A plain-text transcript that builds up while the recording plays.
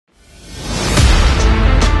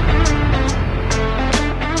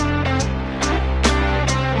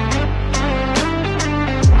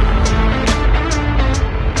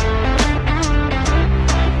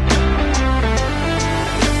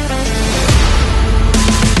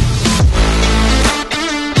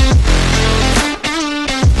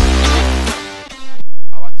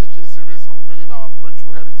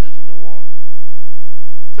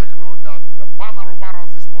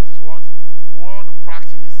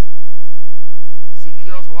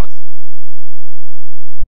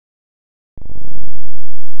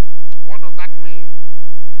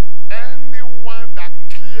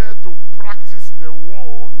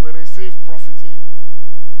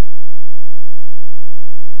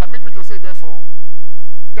Therefore,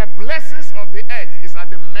 the blessings of the earth is at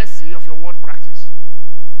the mercy of your word practice.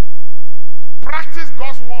 Practice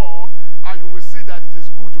God's word, and you will see that it is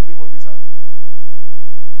good to live on this earth.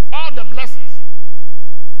 All the blessings.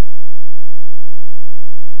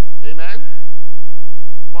 Amen.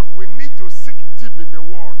 But we need to seek deep in the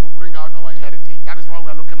word to bring out our heritage. That is why we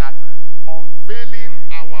are looking at unveiling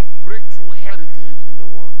our breakthrough heritage in the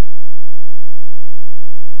word.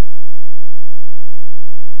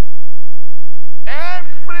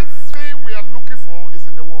 Everything we are looking for is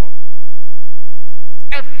in the word.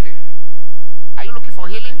 Everything. Are you looking for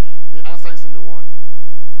healing? The answer is in the word.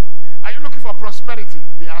 Are you looking for prosperity?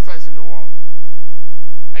 The answer is in the word.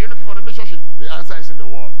 Are you looking for relationship? The answer is in the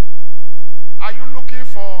word. Are you looking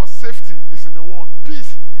for safety? It's in the word.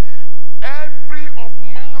 Peace. Every of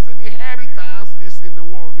man's inheritance is in the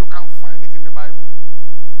word. You can find it in the Bible.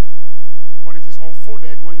 But it is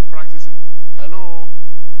unfolded when you practice it. Hello?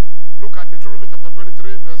 Look at Deuteronomy chapter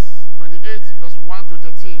 23, verse 28, verse 1 to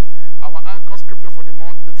 13. Our anchor scripture for the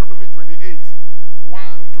month, Deuteronomy 28,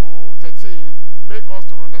 1 to 13, make us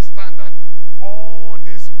to understand that all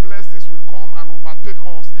these blessings will come and overtake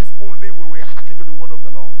us if only we were hearkening to the word of the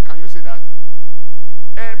Lord. Can you see that?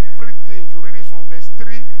 Everything, if you read it from verse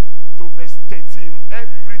 3 to verse 13,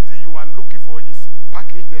 everything you are looking for is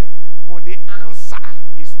packaged there. But the answer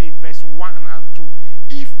is in verse 1 and 2.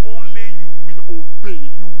 If only you will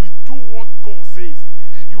obey, you will do what God says,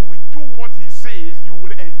 you will do what he says, you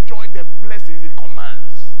will enjoy the blessings he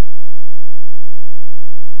commands.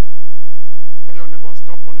 Tell your neighbor,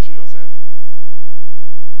 stop punishing yourself.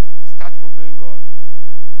 Start obeying God.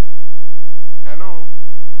 Hello?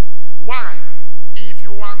 Why? If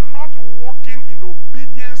you are not walking in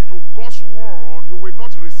obedience to God's word, you will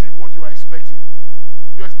not receive what you are expecting.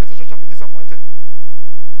 Your expectation shall be disappointed.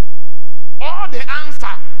 All the answer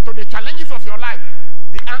to the challenges of your life,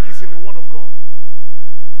 the answer is in the word of God.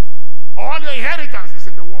 All your inheritance is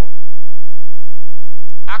in the word.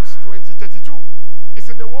 Acts 20:32 is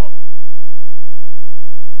in the word.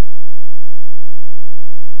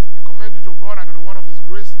 I commend you to God and to the word of his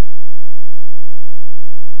grace.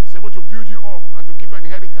 He's able to build you up and to give you an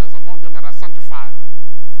inheritance among them that are sanctified.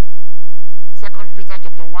 2 Peter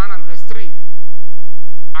chapter 1 and verse 3.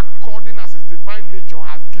 According as his divine nature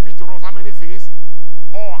has given to us how many things?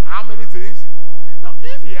 Or how many things? Now,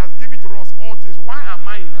 if he has given to us all things, why am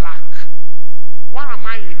I in lack? Why am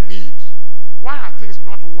I in need? Why are things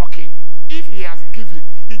not working? If he has given,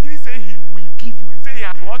 he didn't say he will give you. He said he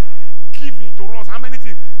has what? Given to us how many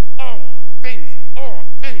things? All things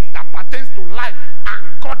that pertains to life and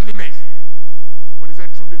godliness. But he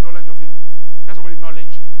said through the knowledge of him. That's what the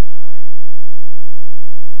knowledge.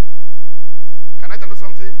 Can I tell you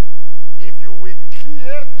something? If you will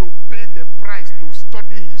care to pay the price to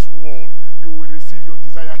study his word, you will receive your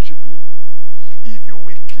desire cheaply. If you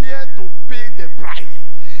will care to pay the price,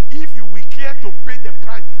 if you will care to pay the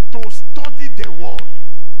price to study the word,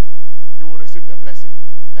 you will receive the blessing.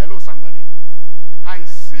 Hello, somebody. I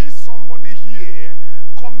see somebody here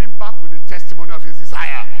coming back with the testimony of his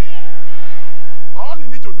desire. All you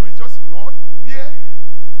need to do is just, Lord,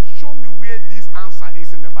 show me where this answer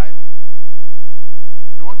is in the Bible.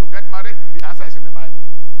 You want to get married? The answer is in the Bible.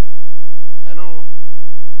 Hello?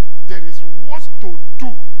 There is what to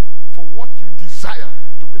do for what you desire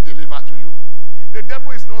to be delivered to you. The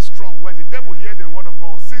devil is not strong. When the devil hears the word of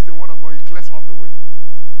God, sees the word of God, he clears off the way.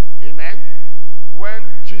 Amen? When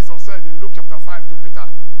Jesus said in Luke chapter 5 to Peter,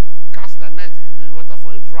 cast the net to the water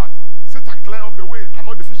for a draught, Satan clear off the way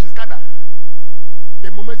among the fishes gathered.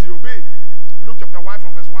 The moment he obeyed. Luke chapter 1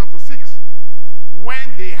 from verse 1 to 6.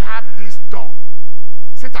 When they had this done,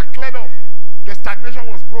 Satan cleared off. The stagnation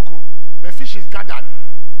was broken. The fishes gathered.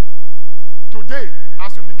 Today,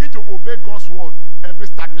 as you begin to obey God's word, every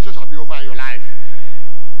stagnation shall be over in your life.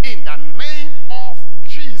 In the name of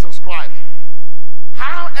Jesus Christ.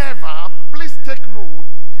 However, please take note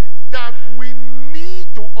that we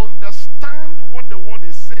need to understand what the word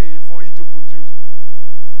is saying for it to produce.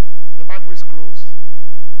 The Bible is closed.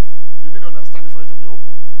 You need to understand it for it to be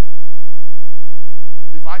open.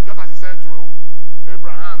 If I, just as he said to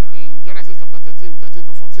Abraham in Genesis chapter 13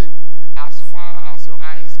 to 14, as far as your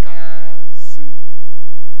eyes can see,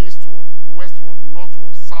 eastward, westward,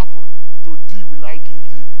 northward, southward, to thee will I give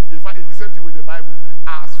thee. In fact, it's the same thing with the Bible.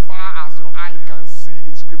 As far as your eye can see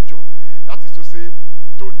in scripture. That is to say,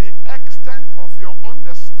 to the extent of your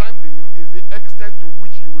understanding is the extent to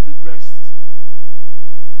which you will be blessed.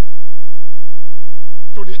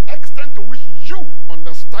 To the extent to which you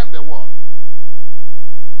understand the word,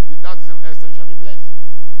 that's the same extent you shall be blessed.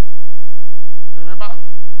 Remember,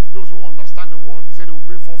 those who understand the word, he said they will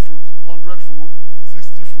bring forth fruit, 100 food,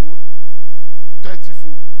 60 food,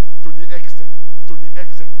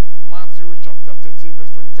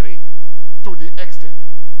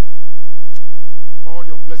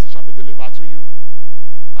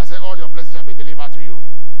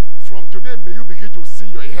 may you begin to see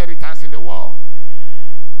your inheritance in the world.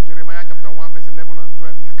 Jeremiah chapter 1 verse 11 and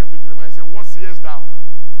 12. He came to Jeremiah and said, what seest thou?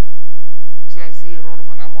 He said, I see a rod of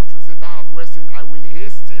an almond tree. He said, thou hast well seen, I will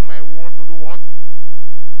hasten my word to do what?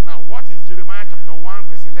 Now, what is Jeremiah chapter 1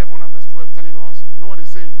 verse 11 and verse 12 telling us? You know what he's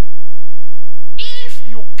saying? If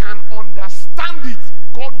you can understand it,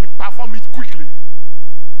 God will perform it quickly.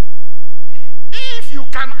 If you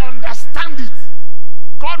can understand it,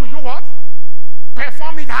 God will do what?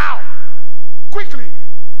 Perform it how? Quickly.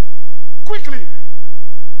 Quickly.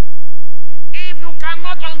 If you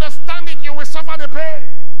cannot understand it, you will suffer the pain.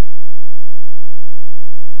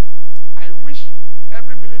 I wish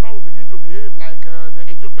every believer will begin to behave like the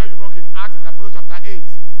Ethiopian eunuch in Acts of the Apostles chapter 8.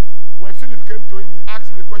 When Philip came to him, he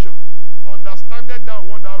asked him a question. Understandest thou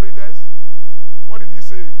what thou readest? What did he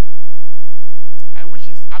say? I wish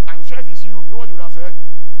I'm sure if it's you, you know what you would have said?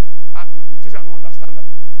 It is I don't understand that.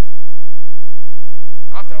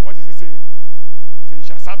 After, what is he saying? Say, you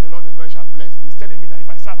shall serve the Lord and God shall bless. He's telling me that if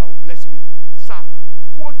I serve, I will bless me. Sir,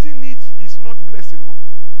 quoting it is not blessing.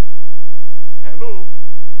 Hello?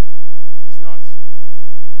 It's not.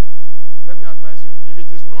 Let me advise you, if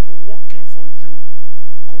it is not working for you,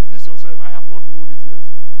 convince yourself, I have not known it yet.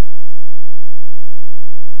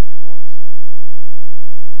 It works.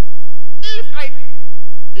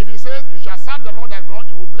 If he says, you shall serve the Lord thy God,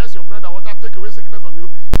 he will bless your bread and water, take away sickness from you.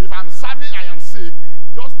 If I'm serving, I am sick,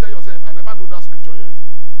 just tell yourself, I never know that scripture yet.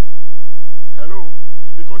 Hello?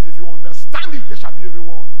 Because if you understand it, there shall be a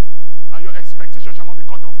reward. And your expectation shall not be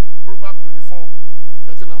cut off. Proverbs 24,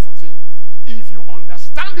 13 and 14. If you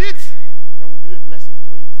understand it, there will be a blessing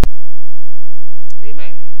to it.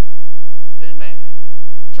 Amen. Amen.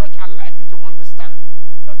 Church, I'd like you to understand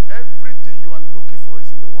that everything you are looking for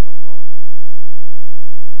is in the Word of God.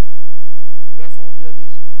 Therefore, hear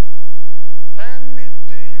this.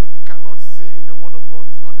 Anything you cannot see in the Word of God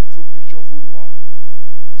is not the true picture of who you are.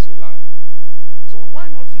 It's a lie. So why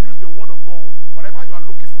not use the Word of God, whatever you are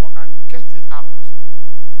looking for, and get it out?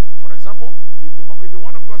 For example, if the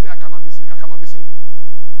Word of God says I cannot be sick, I cannot be sick.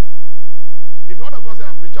 If the Word of God says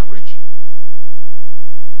I'm rich, I'm rich.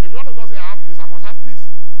 If the Word of God says I have peace, I must have peace.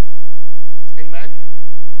 Amen?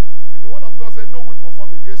 If the Word of God says no weapon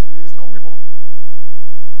formed against me, it's no weapon.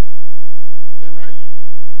 Amen?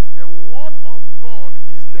 The Word of God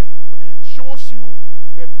it shows you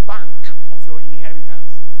the bank of your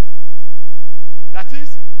inheritance. That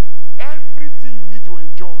is, everything you need to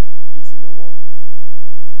enjoy is in the Word.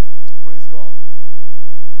 Praise God.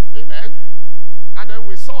 Amen? And then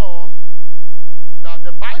we saw that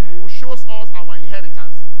the Bible shows us our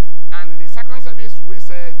inheritance. And in the second service, we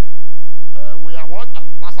said we are what?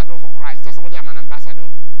 Ambassador for Christ. Tell somebody I'm an ambassador.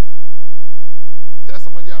 Tell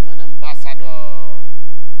somebody I'm an ambassador.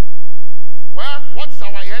 Well, what is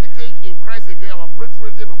our heritage in Christ again? Our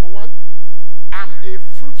breakthrough is number one. I'm a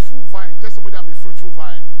fruitful vine. Tell somebody I'm a fruitful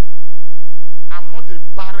vine. I'm not a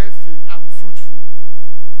barren fig. I'm fruitful.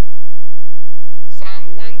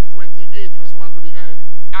 Psalm 128, verse 1 to the end.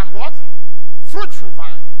 I'm what? Fruitful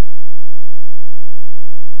vine.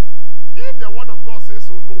 If the Word of God says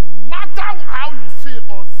so, no matter how you feel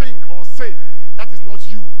or think or say, that is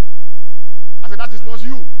not you. I said, that is not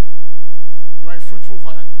you. You are a fruitful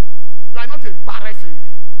vine. You are not a barren fig.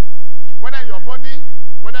 Whether in your body,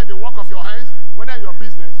 whether in the work of your hands, whether in your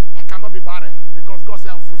business, I cannot be barren because God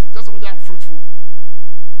said I'm fruitful. Tell somebody I'm fruitful.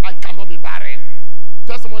 I cannot be barren.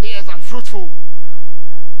 Tell somebody else I'm fruitful.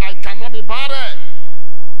 I cannot be barren.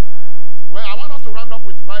 Well, I want us to round up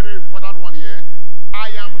with a very important one here. I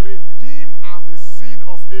am redeemed as the seed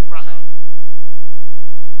of Abraham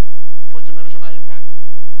for generational impact.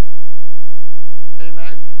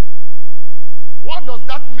 Amen. What does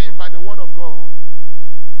that mean by the Word of God?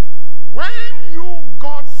 When you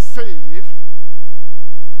got saved,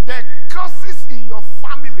 the curses in your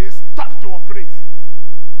family stop to operate.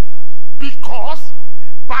 Because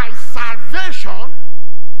by salvation,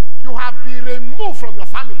 you have been removed from your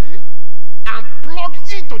family and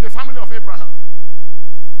plugged into the family of Abraham.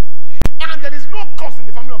 And there is no curse in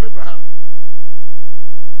the family of Abraham.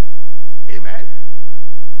 Amen.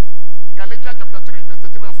 Galatians chapter 3, verse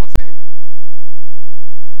 13 and 14.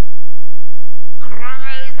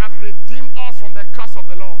 Christ has redeemed us from the curse of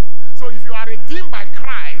the law. So if you are redeemed by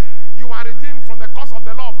Christ, you are redeemed from the curse of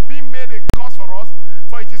the law, being made a curse for us.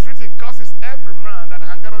 For it is written, curses every man that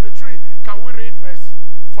hangeth on the tree. Can we read verse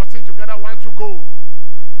 14 together? 1, 2, go.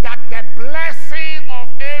 That the blessing of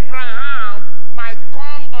Abraham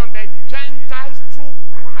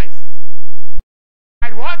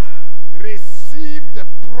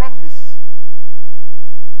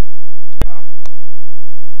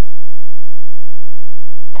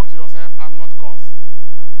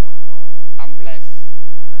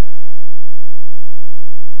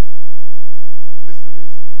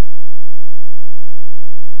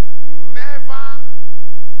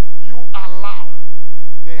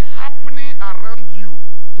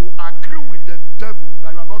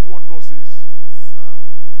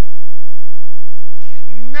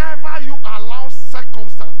allow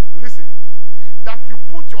circumstance, listen, that you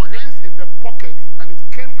put your hands in the pocket and it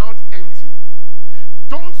came out empty.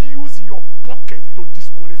 Don't use your pocket to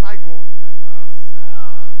disqualify God.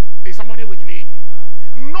 Is somebody with me?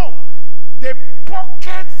 No. The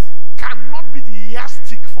pocket cannot be the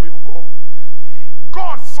yardstick for your God.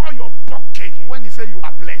 God saw your pocket when he said you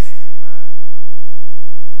are blessed.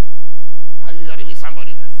 Are you hearing me,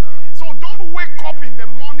 somebody? So don't wake up in the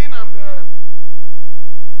morning and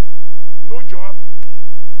no job,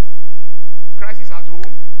 crisis at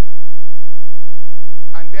home,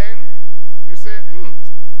 and then you say,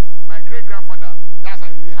 my great-grandfather, that's how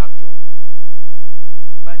he didn't have job.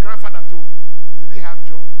 My grandfather too, he didn't have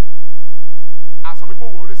job. As some people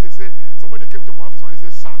will always say, somebody came to my office and he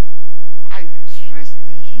said, sir, I traced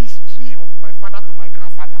the history of my father to my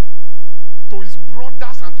grandfather, to his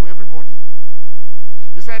brothers and to everybody.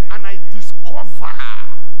 He said, and I discover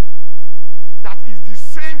that is the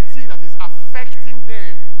same thing that is affecting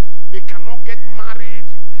them. They cannot get married.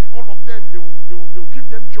 All of them, they will give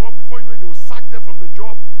them job. Before you know it, they will sack them from the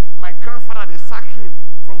job. My grandfather, they sack him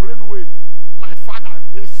from railway. My father,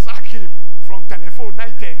 they sack him from telephone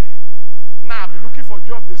 90. Now I'll be looking for a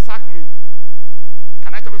job, they sack me.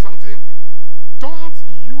 Can I tell you something? Don't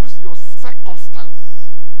use your circumstance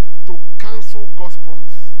to cancel God's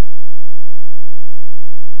promise.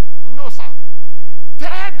 No, sir. Tell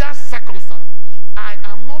that circumstance, I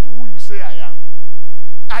am not who you say I am.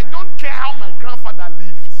 I don't care how my grandfather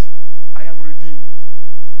lived. I am redeemed.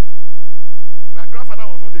 My grandfather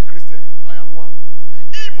was not a Christian. I am one.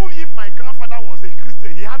 Even if my grandfather was a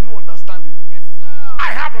Christian, he had no understanding. Yes, sir.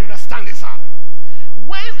 I have understanding, sir.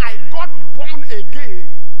 When I got born again,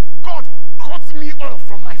 God cut me off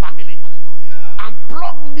from my family. Hallelujah. And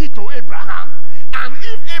plugged me to Abraham. And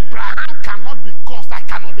if Abraham cannot be cursed, I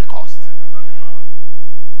cannot be cursed.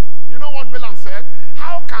 You know what Balaam said?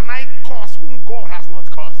 How can I curse whom God has not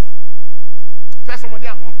cursed? Tell somebody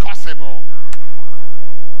I'm uncursable.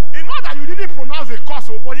 You know that you didn't pronounce a curse,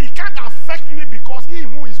 but it can't affect me because he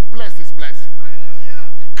who is blessed is blessed.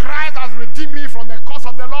 Hallelujah. Christ has redeemed me from the curse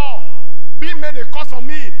of the law, being made a curse for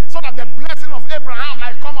me, so that the blessing of Abraham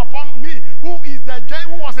might come upon me, who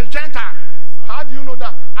was a Gentile. Yes, how do you know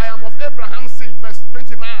that? I am of Abraham's seed, verse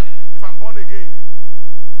 29, if I'm born again.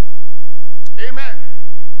 Amen.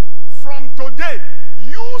 From today,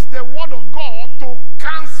 use the word of God to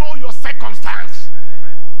cancel your circumstance.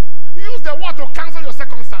 Use the word to cancel your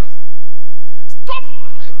circumstance.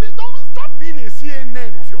 Don't stop being a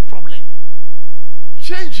CNN of your problem.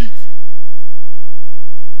 Change it.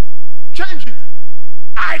 Change it.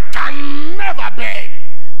 I can never beg.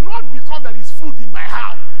 Not because there is food in my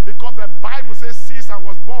house. Because the Bible says, since I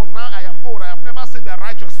was born, now I am old. I have never seen the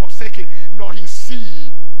righteous forsaken, nor his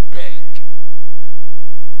seed beg.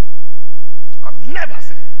 I've never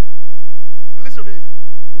seen. Listen to this.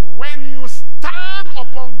 When you stand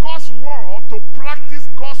upon God's word to practice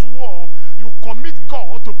God's word, you commit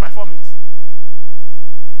God to perform it.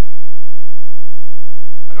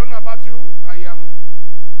 I don't know about you. I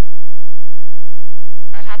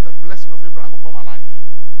have the blessing of Abraham upon my life.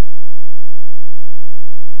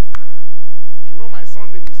 If you know my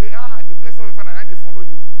son name, you say, the blessing of my father, and I didn't follow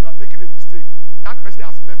you. You are making a mistake. That person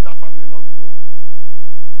has left that family long ago.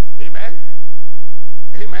 Amen?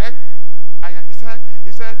 Amen?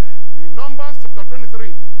 He said, in Numbers chapter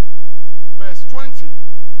 23, verse 20,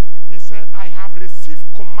 he said, I have received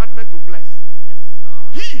commandment to bless. Yes,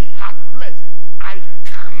 sir. He has blessed. I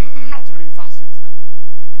cannot reverse it.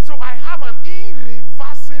 So I have an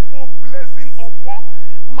irreversible blessing upon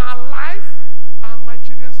my life and my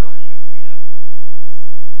children's life.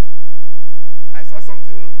 I saw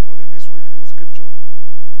something, was it this week in scripture,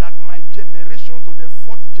 that my generation to the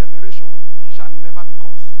fourth generation shall never be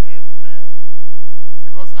cursed. Amen.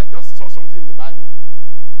 Because I just saw something in the Bible,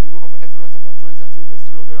 in the book of Exodus chapter 20, I think verse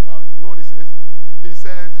 3 or thereabout. You know what it says? He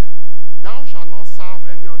said, thou shalt not serve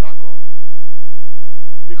any other God,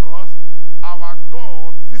 because our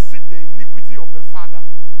God visit the iniquity of the father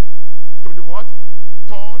to the what?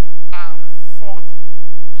 Third and fourth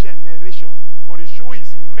generation. But he shows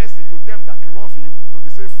his mercy to them that love him to the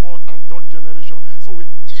same fourth and third generation. So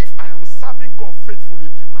if I am serving God faithfully,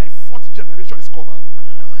 my fourth generation is covered.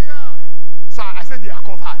 Hallelujah. Sir, I said they are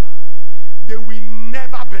covered. They will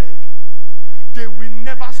never beg. They will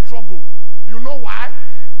never struggle. You know why?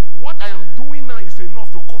 What I am doing now is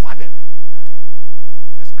enough to cover them.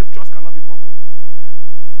 The scriptures cannot be broken.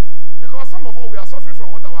 Because some of us, we are suffering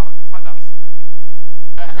from what our fathers.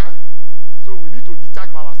 So we need to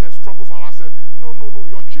detach by ourselves, struggle for ourselves. No.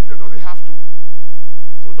 Your children doesn't have to.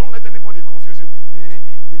 So don't let anybody confuse you.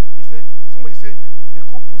 Somebody said, they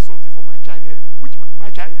can't put something for my child head. Which my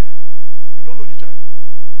child?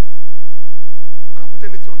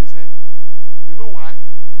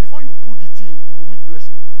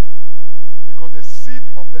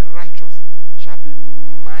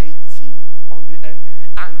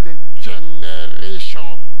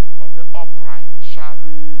 commission of the upright shall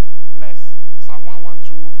be blessed. Psalm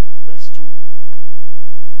 112, verse 2.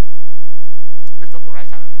 Lift up your right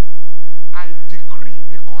hand. I decree,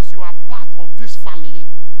 because you are part of this family,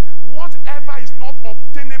 whatever is not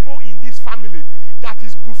obtainable in this family that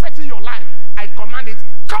is buffeting your life, I command it,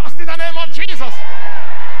 cursed in the name of Jesus.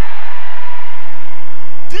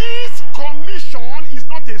 This commission is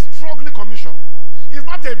not a struggling commission. It's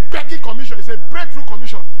not a begging commission. It's a breakthrough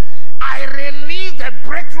commission. I release the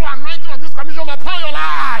breakthrough anointing of this commission upon your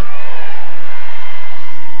life.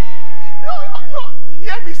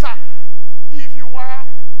 Hear me, sir. If you are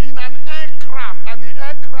in an aircraft and the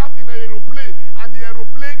aircraft in an aeroplane and the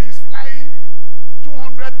aeroplane is flying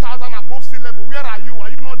 200,000 above sea level, where are you? Are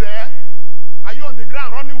you not there? Are you on the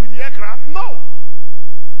ground running with the aircraft? No.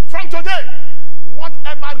 From today,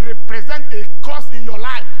 whatever represents a curse in your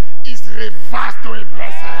life is reversed to a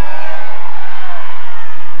blessing.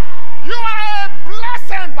 You are a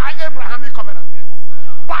blessing by Abrahamic covenant.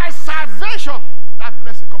 By salvation, that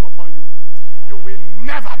blessing come upon you. You will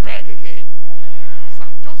never beg again. So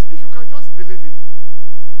just, if you can just believe it.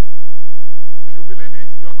 If you believe it,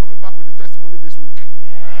 you are coming back with a testimony this week.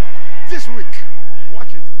 This week.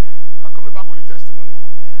 Watch it. You are coming back with a testimony.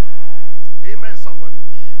 Amen, somebody.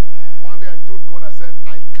 One day I told God, I said,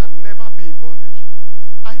 I can never be in bondage.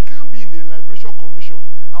 I can't be in a liberation commission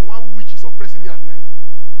and one witch is oppressing me at night.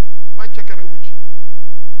 One checker witch.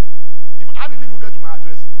 How did you get to my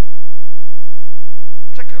address?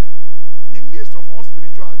 Checker. The list of all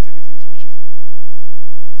spiritual activities, witches.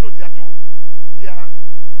 So they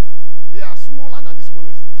are smaller than the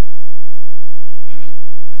smallest.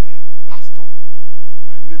 I say, Pastor,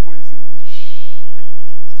 my neighbor is a witch.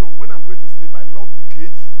 So when I'm going to sleep, I lock the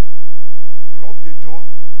gate, lock the door.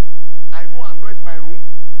 I will anoint my room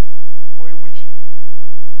for a witch.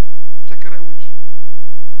 Check out a witch.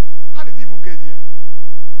 How did you even get here?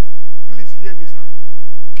 Please hear me, sir.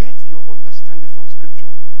 Get your understanding from scripture.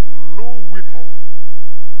 No weapon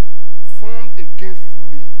formed against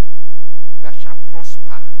me that shall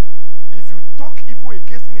prosper. If you talk evil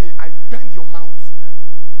against me, I bend your mouth.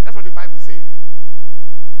 That's what the Bible says.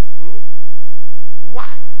 Why?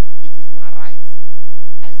 It is my right.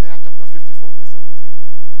 Isaiah chapter 54, verse 17.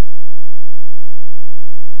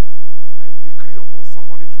 I decree upon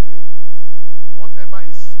somebody today, whatever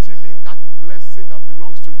is stealing that blessing that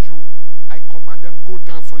belongs to you, I command them go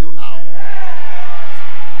down for you now.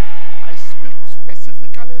 I speak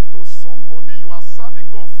specifically to somebody, you are serving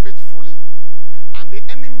God faithfully, and the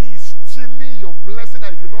enemy is stealing your blessing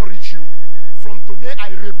that it will not reach you. From today, I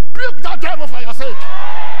rebuke that devil for your sake.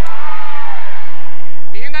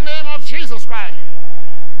 In the name of Jesus Christ,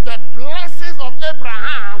 the blessings of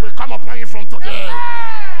Abraham will come upon you from today.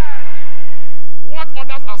 What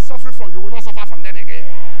others are suffering from, you will not suffer from them again.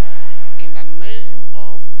 In the name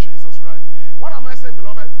of Jesus Christ. What am I saying,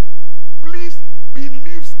 beloved? Please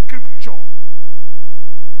believe scripture.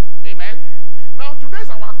 Amen. Now, today is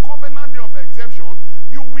our covenant day of exemption.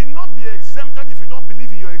 You will not be exempted if you don't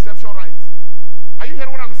believe in your exemption rights. Are you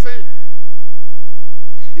hearing what I'm saying?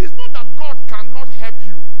 It's not that God cannot help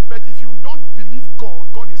you, but if you don't believe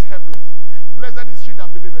God, God is helpless. Blessed is she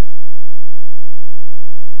that believeth.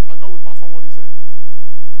 And God will perform what he said.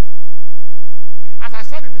 As I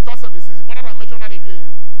said in the third service, it's important I mention that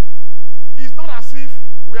again. It's not as if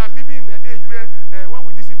we are living in an age where when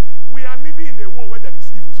we deceive, we are living in a world where there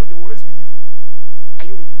is evil, so there will always be evil. Are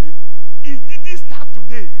you with me? It didn't start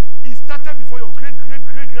today. It started before your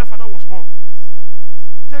great-great-great-grandfather was born.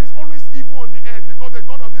 There is always evil on the earth because the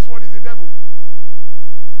God of this world is the devil.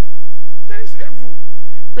 There is evil.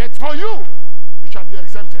 But for you, you shall be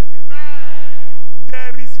exempted.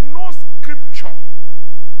 There is no scripture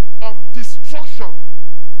of destruction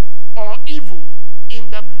or evil in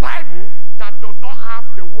the Bible that does not have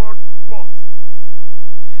the word but.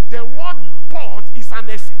 The word but is an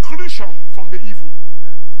exclusion from the evil.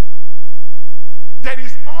 There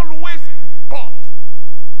is always but.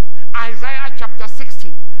 Isaiah chapter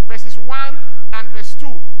 60, verses 1 and verse 2.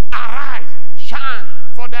 Arise, shine,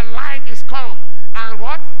 for the light is come. And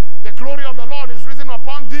what? The glory of the Lord is risen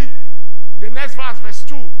upon thee. The next verse, verse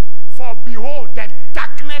 2. For behold, the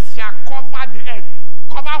darkness shall cover the earth.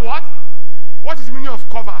 Cover what? What is the meaning of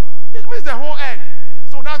cover? It means the whole earth.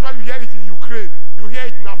 So that's why you hear it in Ukraine. You hear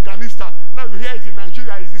it in Afghanistan. Now you hear it in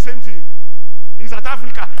Nigeria. It's the same thing. In South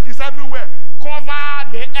Africa. It's everywhere. Cover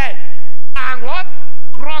the earth. And what?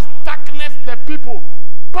 Gross darkness the people.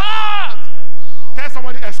 But tell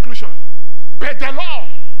somebody exclusion. But the law.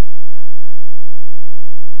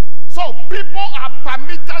 So people are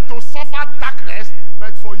permitted to suffer darkness,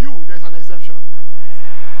 but for you, there's an exception.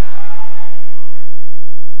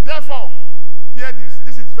 Therefore, hear this.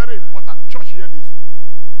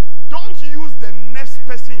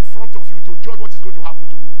 person in front of you to judge what is going to happen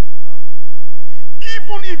to you.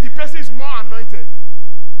 Even if the person is more anointed.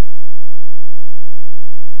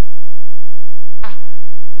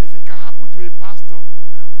 If it can happen to a pastor,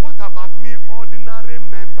 what about me, ordinary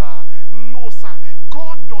member? No, sir.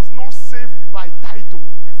 God does not save by title.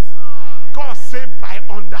 God saves by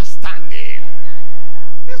understanding.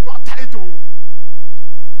 It's not title.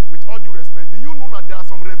 With all due respect, do you know that there are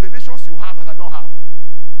some revelations you have that I don't have?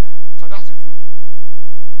 So that's the truth.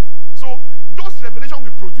 So those revelations we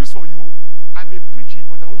produce for you, I may preach it,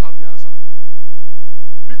 but I won't have the answer.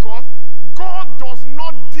 Because God does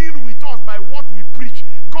not deal with us by what we preach.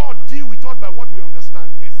 God deals with us by what we understand.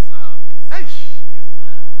 Yes, sir. Yes, sir. Yes, sir.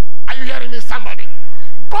 Are you hearing me, somebody?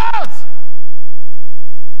 But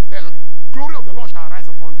the glory of the Lord shall rise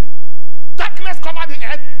upon thee. Darkness cover the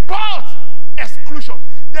earth, but exclusion.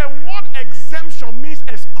 The word exemption means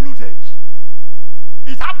excluded.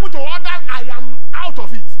 It happened to others, I am out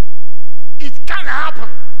of it. It can happen.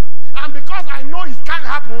 And because I know it can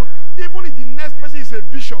happen, even if the next person is a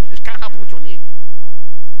bishop, it can happen to me.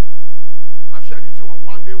 I've shared with you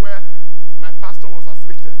one day where my pastor was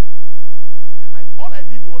afflicted. All I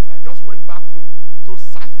did was I just went back home to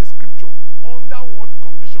search the scripture. Under what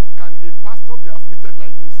condition can a pastor be afflicted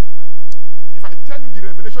like this? If I tell you the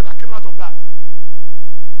revelation that came out of that,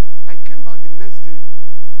 I came back the next day.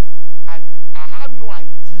 I had no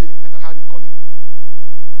idea that I had it calling.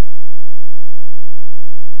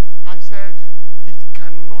 I said, it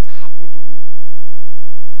cannot happen to me.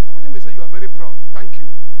 Somebody may say you are very proud. Thank you.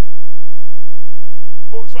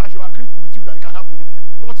 Oh, so I should agree with you that it can happen.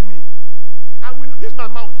 Not me. This is my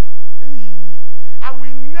mouth. I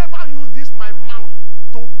will never use this my mouth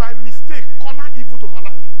to by mistake corner evil to my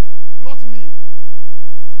life. Not me.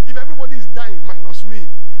 If everybody is dying minus me,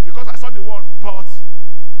 because I saw the word but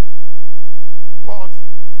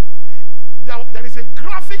there is a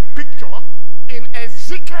graphic picture in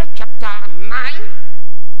Ezekiel chapter 9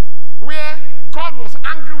 where God was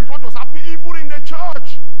angry with what was happening even in the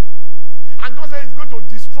church. And God said he's going to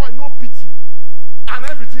destroy, no pity, and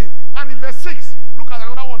everything. And in verse 6, look at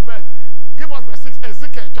another word, verse. Give us verse 6,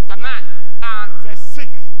 Ezekiel chapter 9 and verse 6.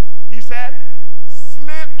 He said,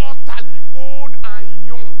 slay utterly old and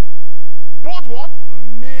young, both what?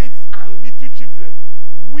 Maids and little children,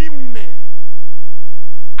 women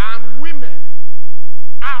and women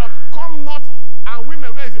out, come not, and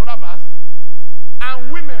women, where is the other verse?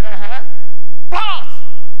 And women, but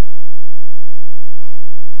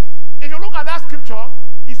if you look at that scripture,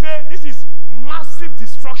 he said this is massive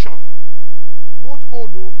destruction. Both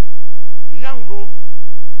old, young,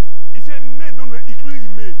 he said maid, don't including the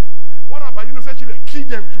maid. What about innocent children? Kill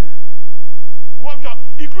them too. What,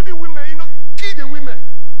 including women, kill the women.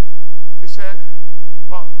 He said,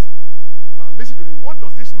 but now listen to this. What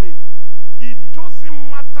does this mean? It doesn't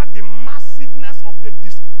matter the massiveness of the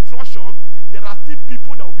destruction, there are still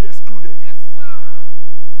people that will be excluded. Yes, sir.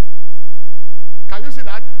 Can you see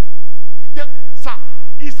that? Sir,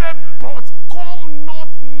 he said, but come not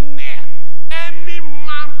near any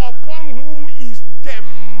man upon whom is the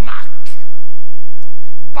mark.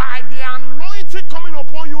 By the anointing coming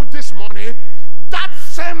upon you this morning, that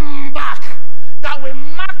same mark that will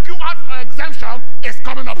mark you out for exemption is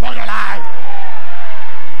coming upon your life.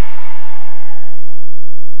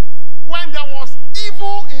 When there was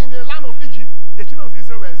evil in the land of Egypt, the children of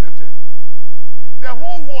Israel were exempted. The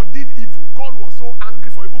whole world did evil. God was so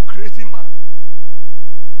angry for evil creating man.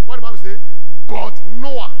 What the Bible say? But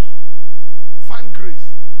Noah found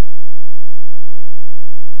grace.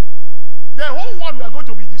 The whole world we are going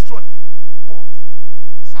to be destroyed. But,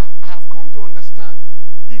 sir, I have come to understand,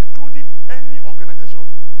 including any organization,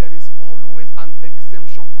 there is always an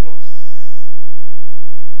exemption clause.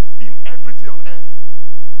 In everything on earth,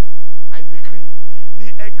 I decree,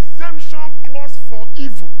 the exemption clause for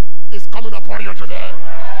evil is coming upon you today.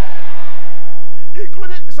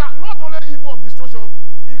 Including, sir, not only evil of destruction,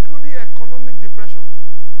 including economic depression.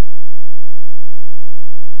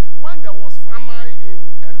 When there was famine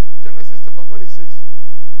in Genesis chapter 26,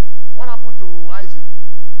 what happened to Isaac?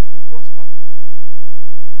 He prospered.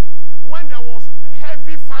 When there was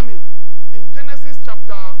heavy famine in Genesis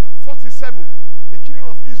chapter 47, the children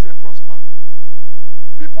of Israel prospered.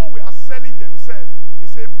 People were selling themselves. He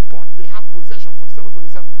said, but they have possession,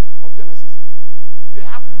 47:27 of Genesis. They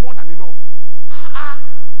have more than enough.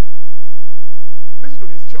 Listen to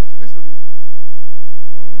this, church. Listen to this.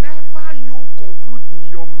 Never you conclude in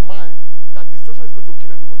your mind that destruction is going to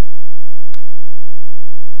kill everybody.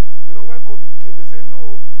 You know, when COVID came, they say,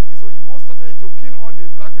 no, it's Oyibo started to kill all the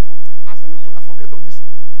black people. I said, we couldn't forget all these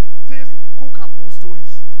things, cook and pull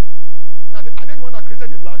stories. Now, are they the one that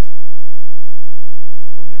created the blacks?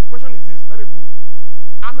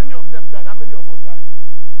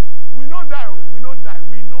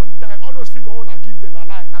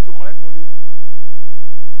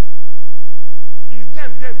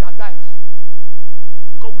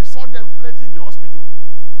 plenty in the hospital.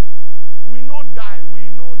 We no die.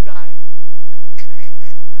 We no die.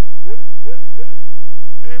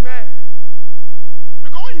 Amen.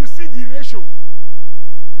 Because when you see the ratio,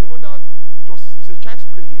 you know that it's a child's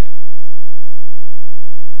play here.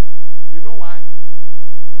 You know why?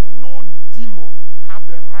 No demon have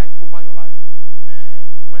the right over your life. Amen.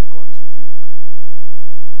 When God is with you.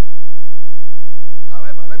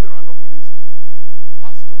 However, let me round up with this.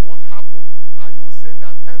 Pastor, what happened? Are you saying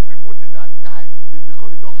that everybody that died is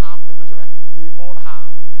because they don't have exemption right? They all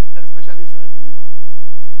have, especially if you're a believer.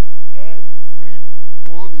 Every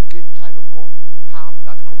born-again child of God have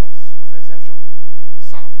that clause of exemption.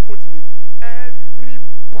 Sir, quote me. Every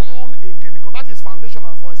born-again, because that is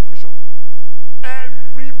foundational for exclusion.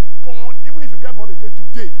 Every born, even if you get born again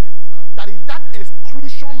today, that is that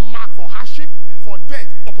exclusion mark for hardship, for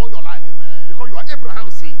death upon your life. Because you are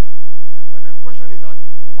Abraham's seed. But the question is that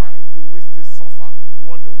why do we still suffer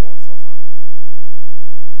what the world suffer?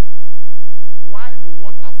 Why do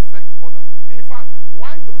what affect others? In fact,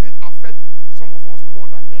 why does it affect some of us more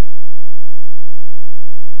than them?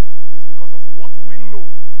 It is because of what we know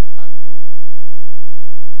and do.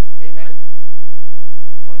 Amen?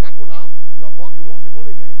 For example now, you are born, you must be born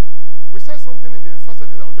again. We said something in the first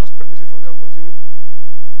service, I'll just premise it from there, we'll continue.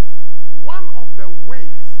 One of the ways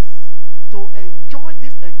to enjoy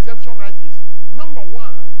this exemption right is, number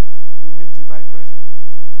one, you need divine presence.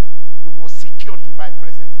 You must secure divine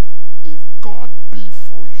presence. If God be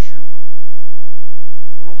for you.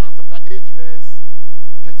 Romans chapter 8 verse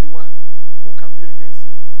 31. Who can be against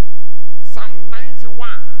you? Psalm 91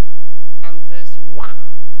 and verse 1.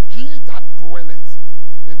 He that dwelleth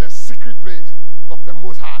in the secret place of the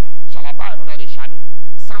Most High shall abide under the shadow.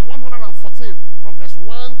 Psalm 114 from verse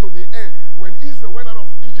 1 to the end. When Israel went out of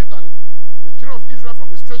Egypt and the children of Israel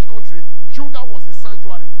from a strange country, Judah was his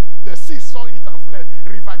sanctuary. The sea saw it and fled.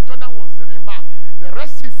 River Jordan was driven back. The Red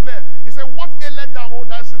Sea fled. He said, what aileth thou, O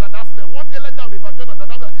thou sea that thou fled? What aileth thou, River Jordan?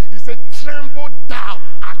 He said, tremble thou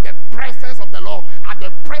at the presence of the Lord, at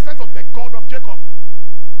the presence of the God of Jacob.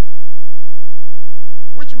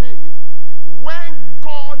 Which means, when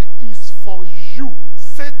God is for you,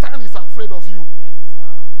 Satan is afraid of you. Yes, sir.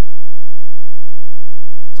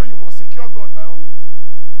 So you must secure God by all means.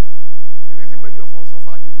 The reason many of us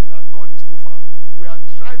suffer evil is that God is too far. We are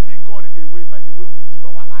driving God away by the way we live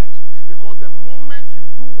our lives. Because the moment you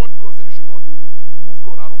do what God said you should not do, you move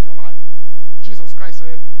God out of your life. Jesus Christ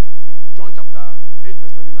said in John chapter 8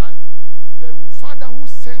 verse 29, the Father who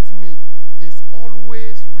sent me is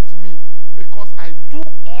always with me because I do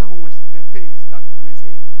always the things that please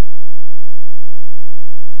him.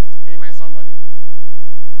 Amen, somebody.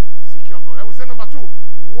 Secure God. I will say number 2,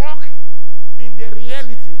 walk in the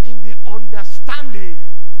reality, in the understanding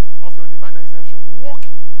of your divine exemption. Walk,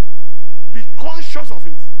 be conscious of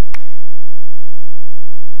it.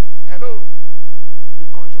 Hello? Be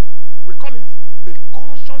conscious. We call it be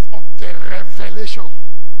conscious of the revelation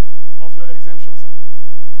of your exemption, sir.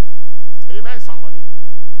 Amen, somebody.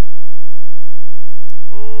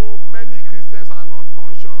 Oh, many Christians are not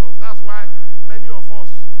conscious. That's why many of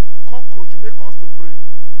us, cockroach make us to pray.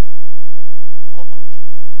 Cockroach.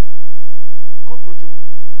 Cockroach.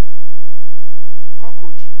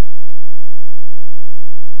 Cockroach.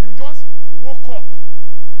 You just woke up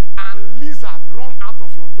and lizard run out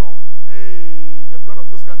of your door. Hey, the blood of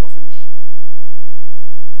Jesus Christ don't finish.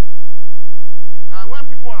 And when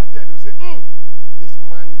people are dead, they'll say, this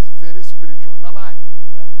man is very spiritual. Not lie.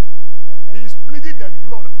 He's pleading the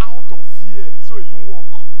blood out of fear, so it won't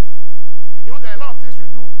work. You know, there are a lot of things we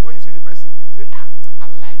do when you see the person. Say, I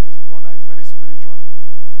like this brother, he's very spiritual.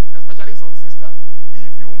 Especially some sisters.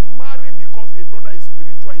 If you marry because a brother is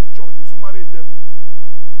spiritual in church, you soon marry a devil.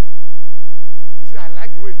 You say, I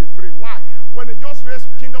like the way they pray. Why? When they just raise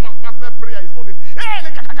kingdom and master prayer, his own is,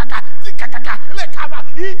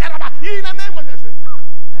 in the name of Jesus.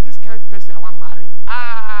 And this kind of person I want to marry.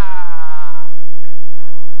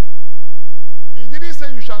 He didn't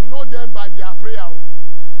say you shall know them by their prayer.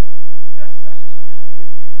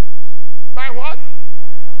 By what?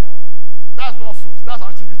 That's not fruit. That's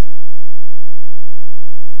activity.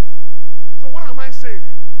 So what am I saying?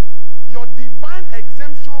 Your divine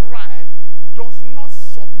exemption right does not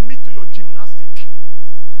submit to your gymnastic.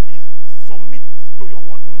 It submits to your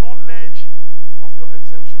what? Knowledge of your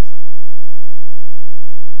exemption, sir.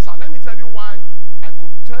 Sir, let me tell you why I could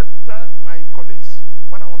tell my colleagues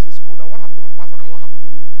when I was in school that what happened to my pastor cannot happen to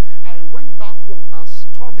me. I went back home and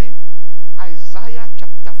studied Isaiah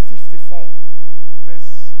chapter 54,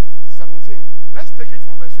 verse 17. Let's take it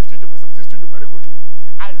from verse 15 to verse 17 studio very quickly.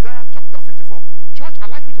 Isaiah chapter 54. Church, I'd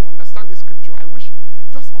like you to understand this scripture. I wish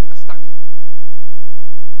just understand it.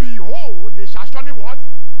 Behold,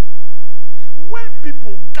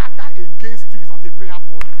 prayer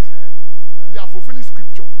points. They are fulfilling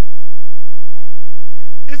scripture.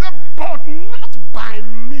 He said, but not by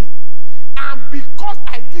me. And because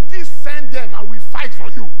I didn't send them, I will fight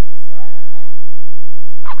for you.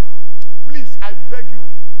 Please, I beg you,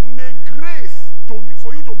 may grace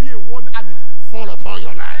for you to be a word addict fall upon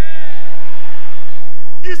your life.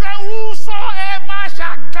 He said, whosoever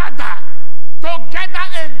shall gather together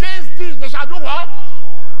against thee, they shall do what?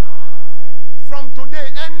 From today,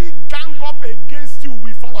 any gang up against you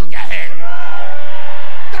will fall on their head.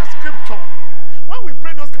 That's scripture. When we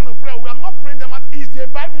pray those kind of prayer, we are not praying them out. It's the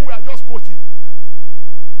Bible we are just quoting.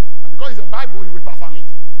 And because it's the Bible, he will perform it.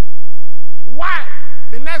 Why?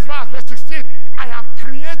 The next verse 16. I have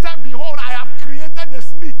created, behold, I have created the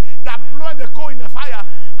smith that bloweth the coal in the fire,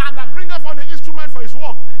 and that bringeth forth the instrument for his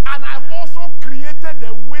work. And I have also created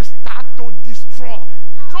the waster to destroy.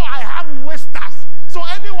 So I have wasters. So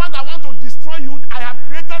anyone that wants to destroy you, I have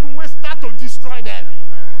created waster to destroy them.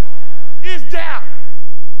 It's there.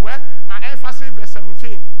 Well, my emphasis, verse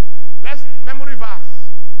 17. Let's memory verse.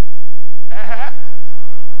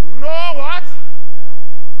 Know what?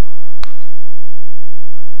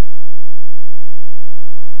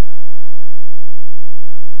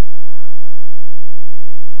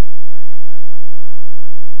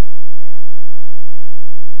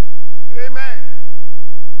 Amen.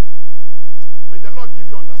 May the Lord give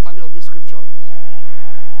you understanding of this scripture.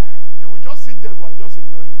 You will just see devil and just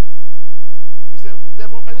ignore him. You say,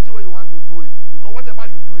 devil, anything you want to do it. Because whatever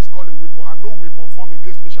you do is called a weapon, and no weapon formed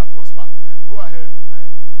against me shall prosper. Go ahead.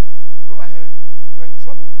 Go ahead. You're in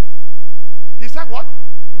trouble. He said what?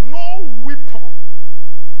 No weapon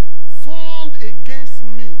formed against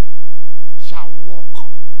me shall work.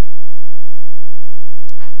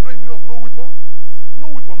 You know the meaning of no weapon? No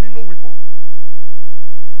weapon means no weapon.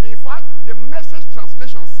 In fact, the Message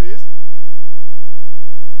translation says,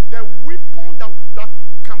 the weapon that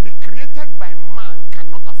can be created by man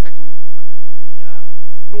cannot affect me. Hallelujah.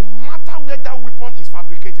 No matter where that weapon is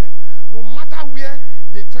fabricated, no matter where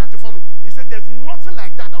they try to form it, he said there's nothing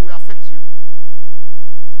like that will affect you.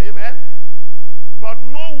 Amen? But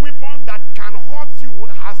no weapon that can hurt you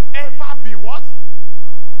has ever been what?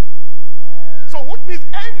 So what means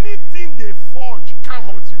anything they forge can't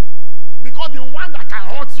hurt you. Because the one that can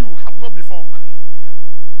hurt you has not been formed.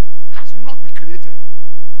 Has not been created.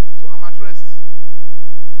 So I'm at rest.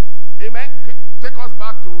 Amen. Take us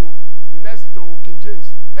back to the next, to King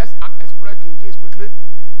James. Let's explore King James quickly.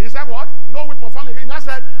 He said what? No weapon formed against. He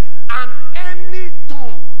said, and any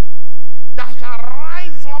tongue that shall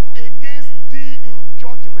rise up against thee in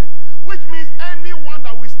judgment, which means anyone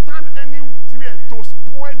that will stand anywhere to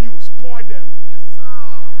spoil you, spoil them. Yes, sir.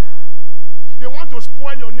 They want to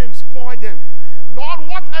spoil your name, spoil them. Lord,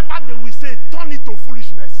 whatever they will say, turn it to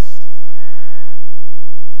foolishness.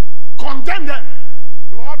 Condemn them.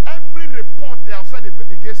 Lord, every report they have said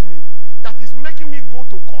against me that is making me go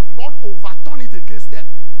to court, Lord, overturn it against them.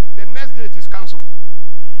 The next day it is cancelled.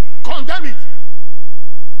 Condemn it.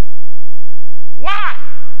 Why?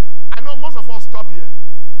 I know most of us stop here,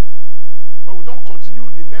 but we don't continue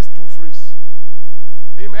the next two phrases.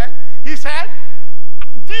 Amen. He said,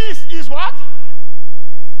 this is what?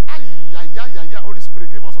 Holy Spirit,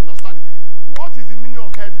 give us understanding. What is the meaning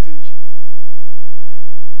of heritage?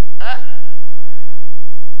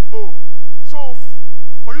 Oh, so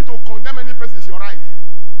for you to condemn any person is your right.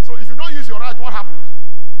 So if you don't use your right, what happens?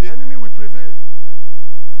 The enemy will prevail.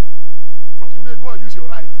 From today, go and use your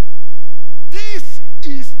right. This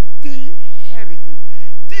is the heritage.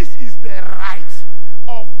 This is the right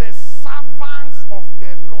of the servants of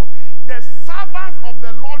the Lord. The servants of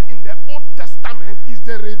the Lord in the Old Testament is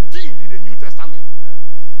the redeemed in the New Testament.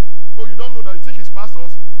 Oh, you don't know that? You think it's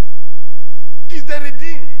pastors? It's the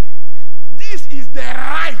redeemed. This is the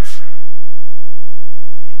right.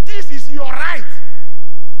 This is your right.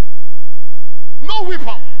 No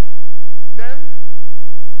weapon. Then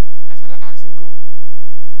I started asking God,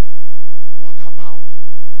 what about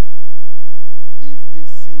if they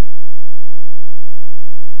sin?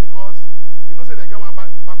 Because you know, say they get one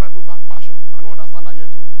Bible passion. I don't understand that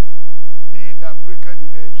yet too. He that breaketh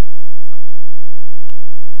the edge.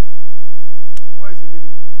 What is the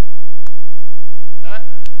meaning?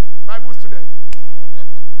 Bible student.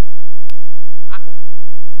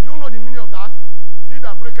 Do you know the meaning of that? He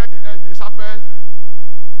that breaketh the edge, the serpent.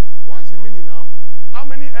 What is the meaning now? How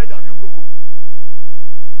many edges have you broken?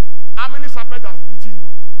 How many serpents have beaten you?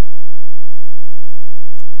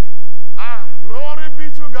 Glory be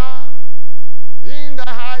to God in the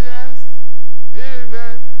highest.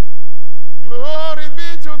 Amen. Glory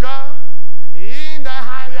be to God in the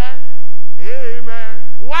highest. Amen.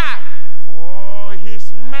 Why? For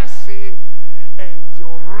his mercy and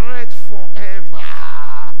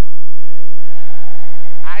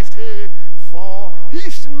mercy, for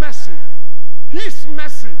his mercy. His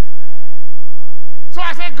mercy. So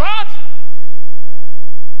I said, God,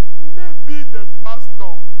 maybe the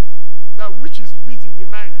pastor that which is beat in the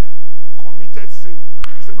night committed sin.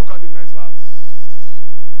 He said, look at the next verse.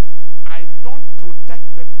 I don't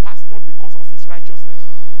protect the pastor because of his righteousness.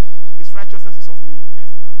 His righteousness is of me. Yes,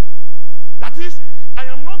 sir. That is, I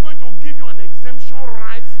am not going to give you an exemption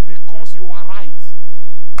right because you are right.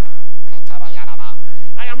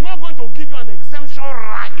 I am not going to give you an exemption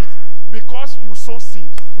right because you sow seed.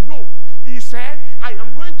 No. He said, I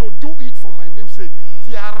am going to do it for my name's sake.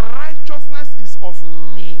 Their righteousness is of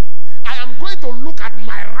me. I am going to look at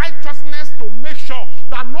my righteousness to make sure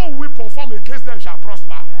that no weapon formed against them shall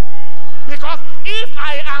prosper. Because if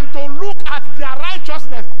I am to look at their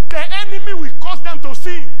righteousness, the enemy will cause them to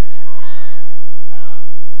sin.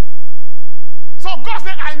 So God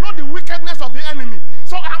said, I know the wickedness of the enemy.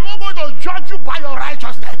 So I'm not going to judge you by your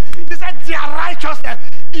righteousness. He said, their righteousness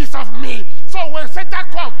is of me. So when Satan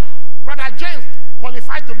comes, Brother James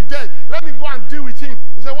qualified to be dead. Let me go and deal with him.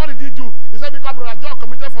 He said, what did he do? He said, because Brother John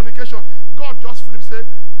committed fornication. God just flipped, said,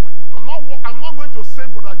 I'm not going to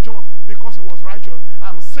save Brother John because he was righteous.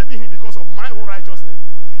 I'm saving him because of my own righteousness.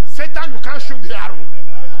 Satan, you can't shoot the arrow.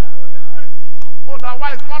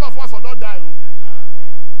 Otherwise, all of us will not die.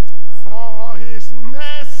 For his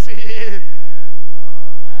mercy.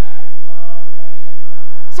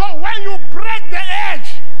 So when you break the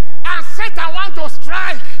edge and Satan wants to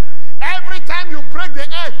strike, every time you break the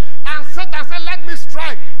edge and Satan says, let me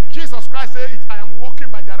strike, Jesus Christ said, I am walking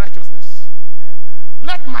by their righteousness.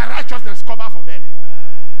 Let my righteousness cover for them.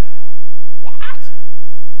 What?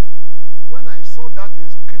 When I saw that in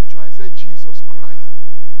scripture, I said, Jesus Christ,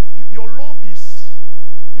 your love is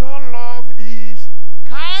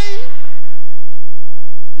kind.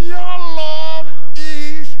 Your love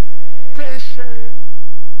is patient.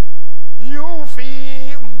 You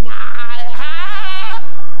fill my heart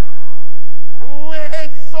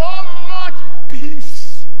with so much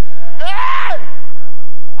peace. Hey!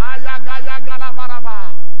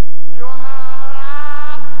 You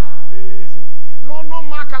are amazing. Lord, no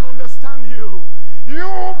man can understand you. You,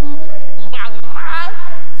 my life,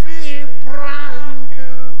 feel brand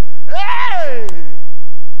new. Hey!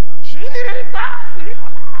 Jesus,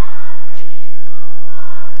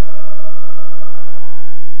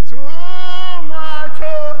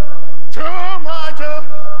 too much,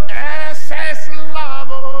 excess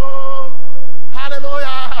love.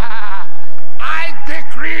 Hallelujah. I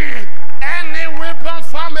decree any weapon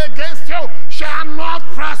formed against you shall not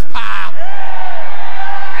prosper.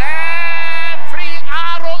 Every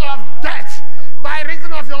arrow of death by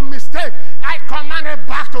reason of your mistake, I command it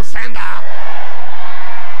back to sender.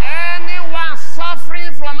 Anyone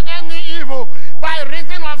suffering from any evil by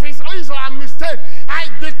reason of his or mistake, I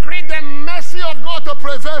decree the mercy of God to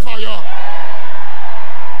prevail for you.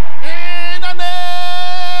 In the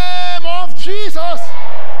name of Jesus.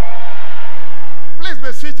 Please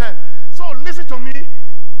be seated. So listen to me.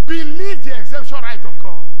 Believe the exemption right of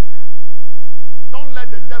God. Don't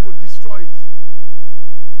let the devil destroy it.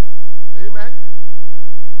 Amen.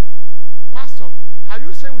 Pastor, are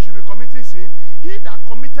you saying we should be committing sin? He that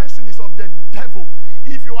committed sin is of the devil.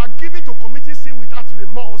 If you are given to committing sin without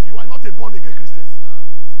remorse, you are not a born again Christian. Yes, sir.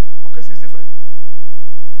 Yes, sir. Okay, so it's different.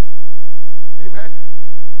 Amen.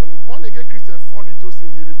 When a born again Christian falls into sin,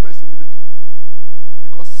 he repents immediately.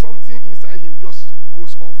 Because something inside him just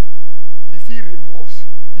goes off. He feels remorse.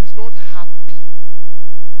 He's not happy.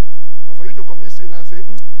 But for you to commit sin and say,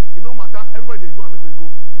 it no matter, everybody they do and make we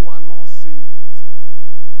go, you are not saved.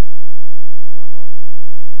 You are not.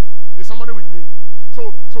 Is somebody with me?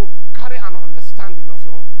 So carry an understanding of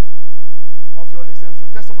your exemption.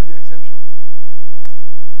 Tell somebody exemption.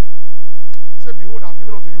 He said, behold, I have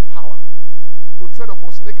given unto you power to tread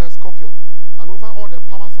upon snake and scorpion and over all the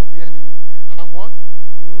powers of the enemy. And what?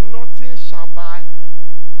 Nothing shall by,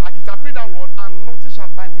 I interpret that word, and nothing shall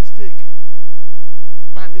by mistake.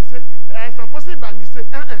 By mistake. Supposedly by mistake.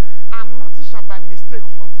 And nothing shall by mistake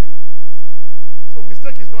hurt you. Yes, sir. So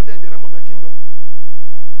mistake is not there in the realm of the kingdom.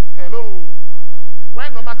 Hello.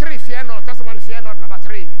 Well, number 3, fear not. Tell somebody, fear not. Number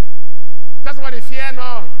 3. Tell somebody, fear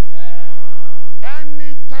not.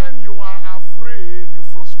 Anytime you are afraid, you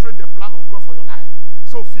frustrate the plan of God for your life.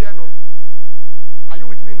 So fear not. Are you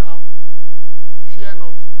with me now? Fear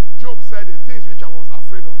not. Job said, the things which I was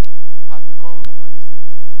afraid of has become of my destiny.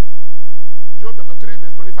 Job chapter 3,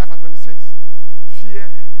 verse 25 and 26.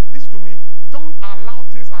 Fear. Listen to me. Don't allow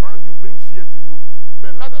things around you bring fear to you.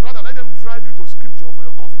 But rather let them drive you to scripture for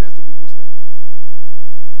your confidence to be boosted.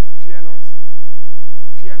 Fear not.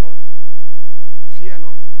 Fear not. Fear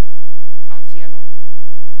not. And fear not.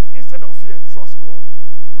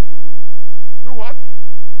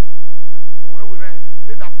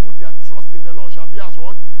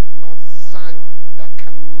 Zion that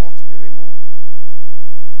cannot be removed.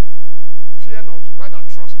 Fear not, rather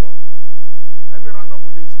trust God. Let me round up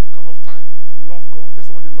with this because of time. Love God. Tell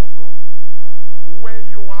somebody, love God. When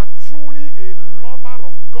you are truly a lover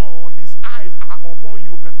of God, his eyes are upon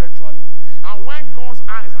you perpetually. And when God's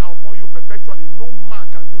eyes are upon you perpetually, no man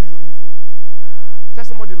can do you evil. Tell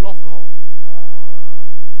somebody, love God.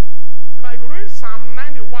 You know, if you read Psalm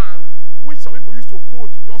 91, which some people used to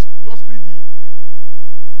quote, just read it.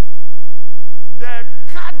 The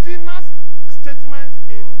cardinal statement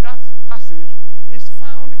in that passage is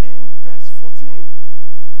found in verse 14.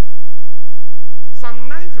 Psalm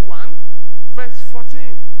 91, verse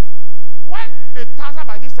 14. When 1,000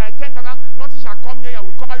 by this side, 10,000, nothing shall come near you, I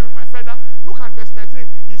will cover you with my feather. Look at verse 19.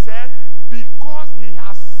 He said, because he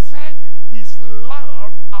has set his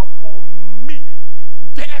love upon me,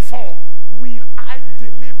 therefore will I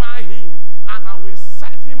deliver him, and I will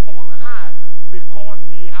set him on high, because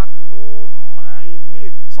he hath known my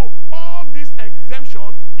name. So all this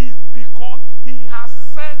exemption is because he has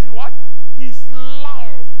set what? His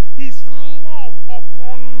love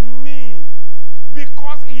upon me.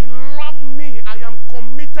 Because he loved me, I am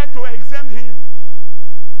committed to exempt him.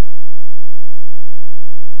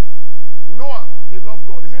 Noah, he loved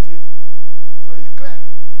God, isn't it? So it's clear.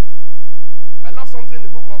 I love something in the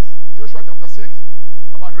book of Joshua chapter 6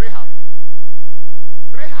 about Rahab.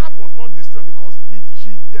 Rahab was not destroyed because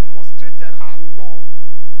she demonstrated her love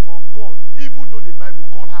for God, even though the Bible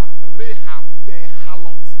called her Rahab the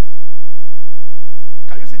harlot.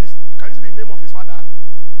 Can you see this? Can you see the name of his father?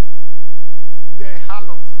 The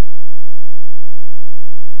harlot.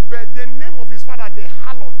 But the name of his father, the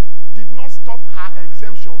harlot, did not stop her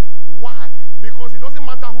exemption. Why? Because it doesn't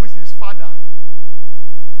matter who is his father.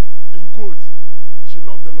 In quotes, she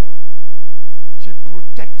loved the Lord. She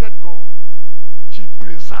protected God. She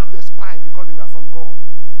preserved the spies because they were from God.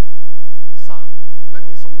 Sir, let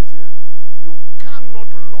me submit here. You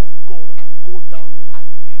cannot love God and go down in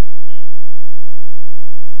life. Amen.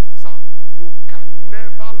 Sir, you can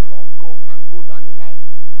never love God and go down in life.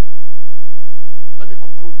 Let me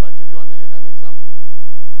conclude by giving you an example.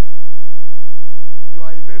 You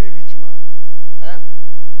are a very rich man.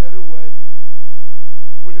 Very wealthy.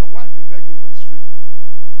 Will your wife be begging on the street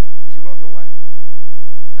if you love your wife?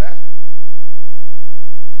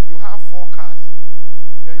 You have 4 cars.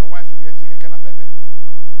 Then your wife should be entering keke na pepe.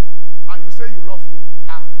 And you say you love him.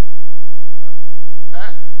 How?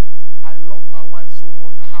 I love my wife so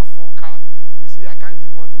much. I have 4 cars. You see, I can't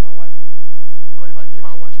give one to my wife. Because if I give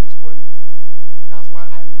her one, she will spoil it. That's why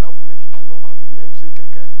I love her to be entering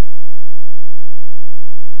keke.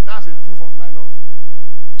 That's a proof of my love.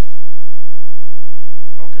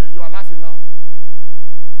 Okay, you are laughing now.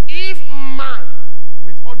 If man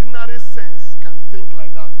with ordinary sense can think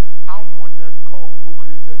like that, how much the God who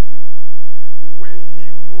created you? When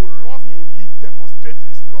you love him, he demonstrates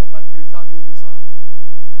his love by preserving you, sir.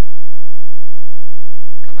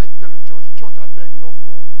 Can I tell you, church, I beg, love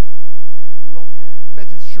God. Love God.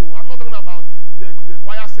 Let it show. I'm not talking about the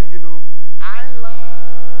choir singing, no. I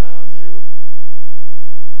love you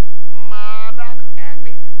more than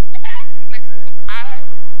any.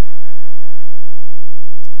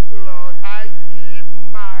 Lord, I give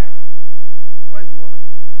my, what is the word?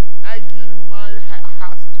 I give my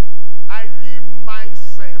heart to, I give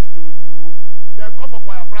myself to you. Then come for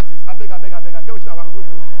choir practice. I beg. Get what you want to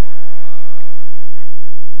do.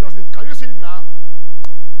 It doesn't, can you see it now?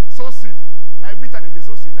 Sow seed. Now every time they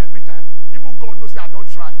sow seed, now every time, even God knows I don't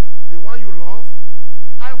try. The one you love,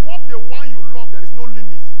 I hope the one you love, there is no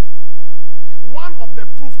limit. One of the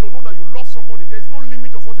proofs to know that you love somebody, there is no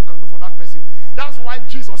limit of what you can do for that person. That's why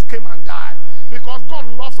Jesus came and died. Because God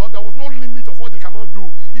loves us, there was no limit of what he cannot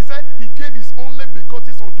do. He said he gave his only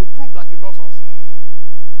begotten son to prove that he loves us.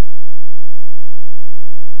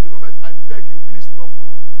 Beloved, I beg you, please love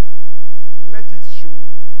God. Let it show.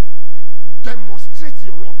 Demonstrate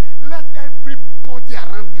your love. Let everybody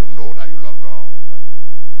around you know that you love God.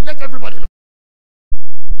 Let everybody know.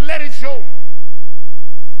 Let it show.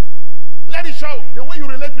 Let it show. The way you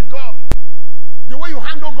relate with God. The way you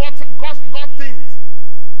handle God things.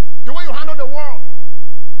 The way you handle the world.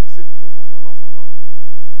 It's a proof of your love for God.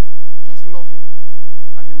 Just love him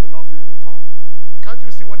and he will love you in return. Can't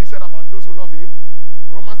you see what he said about those who love him?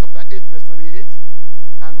 Romans chapter 8 verse 28.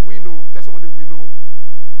 And we know. Tell somebody we know.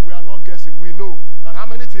 We are not guessing. We know that how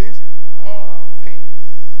many things? All things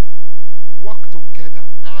work together.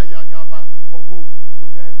 For good to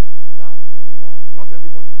them that love. Not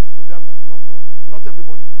everybody. To them that love God. Not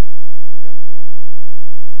everybody. To them that love God.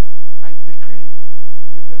 I decree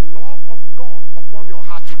you the love of God upon your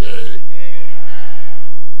heart today. Amen.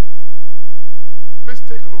 Please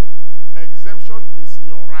take note.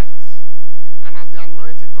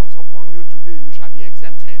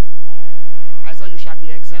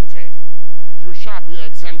 shall be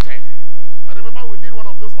exempted. I remember we did one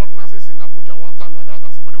of those ordinances in Abuja one time like that,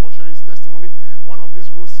 and somebody was sharing his testimony. One of these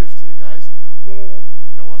road safety guys who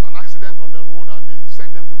there was an accident on the road and they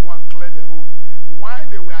sent them to go and clear the road. While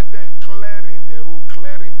they were there clearing the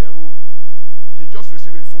road, he just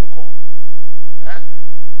received a phone call.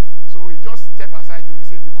 So he just stepped aside to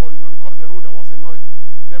receive the call, because the road there was a noise.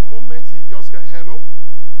 The moment he just got hello,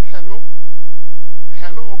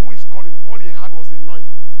 who is calling? All he had was a noise.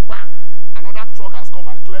 Bang! Another truck has come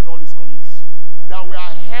and cleared all his colleagues that were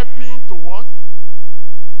helping to what?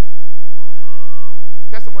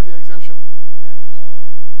 Tell somebody exemption.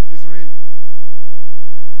 It's real.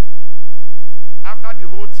 After the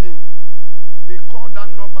whole thing, they called that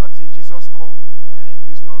number till Jesus called.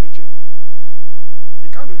 It's not reachable.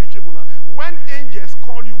 It can't be reachable now. When angels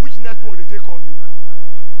call you, which network did they call you?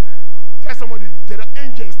 Tell somebody, the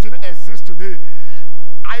angels still exist today.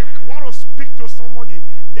 I want to speak to somebody.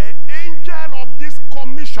 The angel of this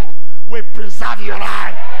commission will preserve your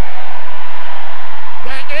life.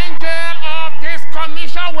 The angel of this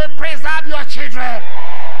commission will preserve your children.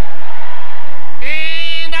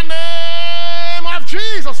 In the name of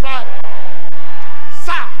Jesus Christ.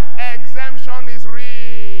 Sir, exemption is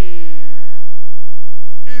real.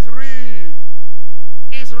 It's real.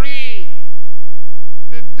 It's real.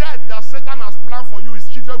 The death that Satan has planned for you, his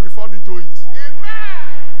children will fall into it. Amen.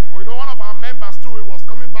 One of our members too, he was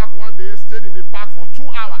coming back one day, stayed in the park for 2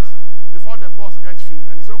 hours before the bus gets filled.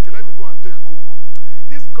 And he said, okay, let me go and take coke.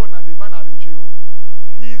 This God and divine arrange you.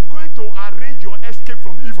 He is going to arrange your escape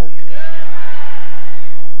from evil.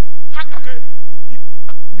 Okay,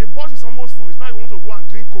 the bus is almost full. It's now you want to go and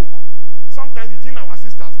drink coke. Sometimes the thing our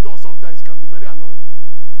sisters do sometimes can be very annoying.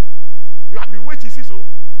 You have been waiting, see, so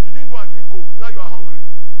you didn't go and drink coke. Now you are hungry.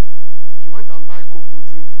 She went and buy coke to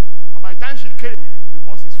drink. And by the time she came, the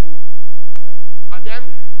bus is full. And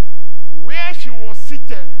then, where she was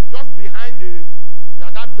seated, just behind the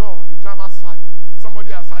other door, the driver's side,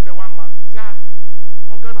 somebody has had the one man. Say,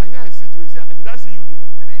 oh, Ghana, here I sit. He said, did I see you there?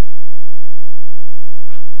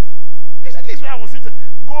 He said, this is where I was sitting.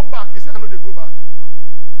 Go back. He said, I know they go back.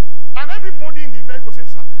 And everybody in the vehicle says,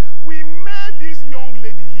 sir, we made this young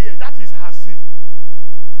lady here. That is her seat.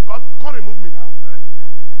 Come remove me now.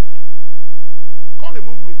 Come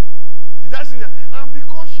remove me. Did I see that? And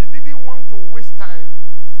because she didn't want to waste time,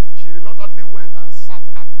 she reluctantly went and sat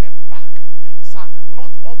at the back. Sir,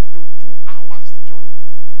 not up to 2 hours journey.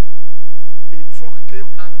 A truck came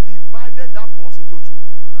and divided that bus into two.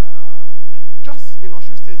 Just in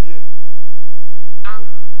Oshu State here. And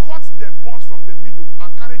cut the bus from the middle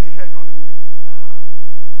and carried the head run away.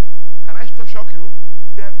 Can I shock you?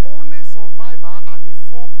 The only survivor are the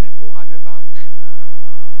 4 people at the back.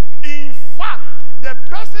 In fact, the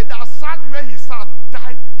person that sat where he sat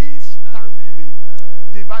died instantly.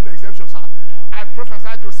 Divine exemption, sir. I prophesy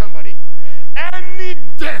to somebody. Any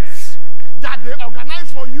death that they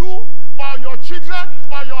organize for you or your children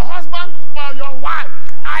or your husband or your wife,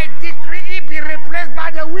 I decree it be replaced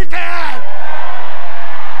by the wicked.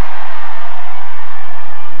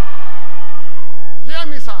 Hear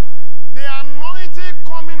me, sir. The anointing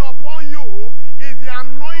coming upon you is the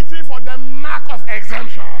anointing for the mark of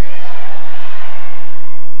exemption.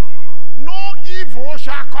 No evil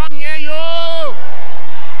shall come near you.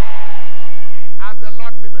 As the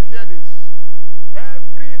Lord liveth, hear this.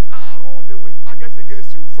 Every arrow they will target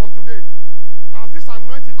against you from today, as this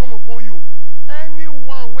anointing come upon you,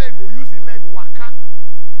 anyone where go use the leg waka,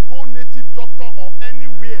 go native doctor or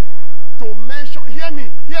anywhere to mention, hear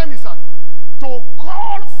me, sir, to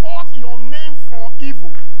call forth your name for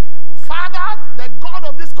evil. Father, the God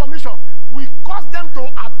of this commission, will cause them to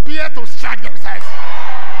appear to strike themselves.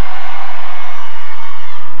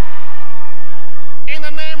 In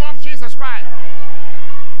the name of Jesus Christ.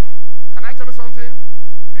 Can I tell you something?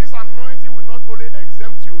 This anointing will not only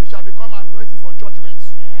exempt you, it shall become anointing for judgment.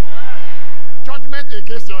 Judgment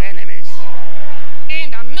against your enemies.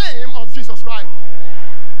 In the name of Jesus Christ.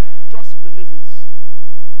 Just believe it.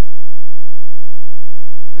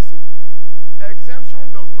 Listen, exemption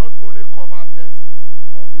does not only cover death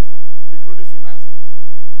or evil, including finances.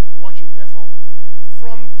 Watch it therefore.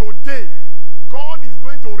 From today, God is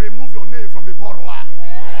going to remove your name from a borrower.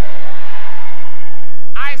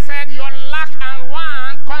 I said your lack and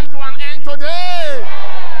want come to an end today.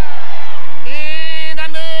 In the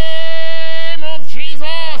name of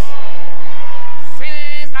Jesus.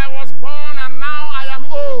 Since I was born and now I am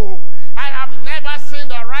old, I have never seen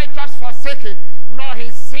the righteous forsaken, nor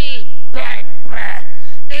his seed beg bread.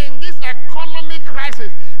 In this economic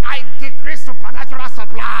crisis, I decree supernatural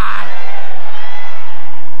supply.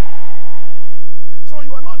 So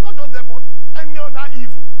you are not just there, but any other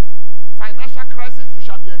evil, financial crisis,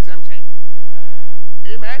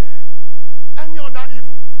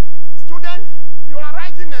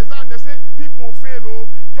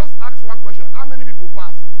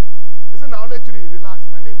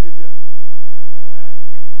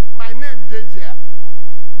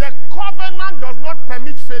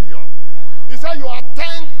 permit failure. He said you are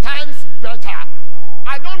 10 times better.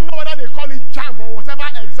 I don't know whether they call it JAMB or whatever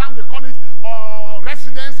exam they call it, or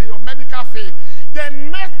residence in your medical field. The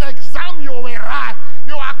next exam you will write,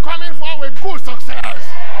 you are coming for with good success.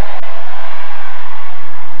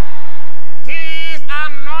 This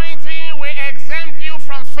anointing will exempt you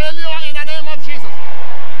from failure in the name of Jesus.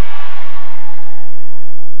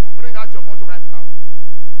 Bring out your bottle right now.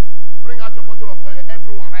 Bring out your bottle of oil,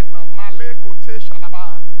 everyone right now. Male kote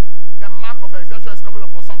shalaba. The mark of exemption is coming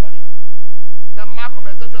upon somebody. The mark of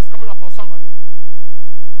exemption is coming upon somebody.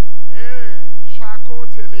 Hey, shako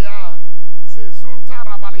telea, zezunta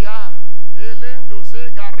rabalia, elendo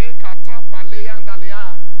zegare kata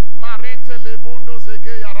paleandalea, marete lebondo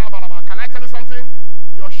zegeya rabalaba. Can I tell you something?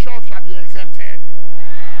 Your shop shall be exempted.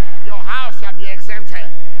 Your house shall be exempted.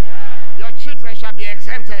 Your children shall be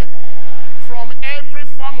exempted from every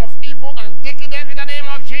form of evil and decadence in the name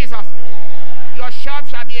of Jesus. Your shop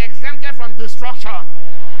shall be exempted from destruction.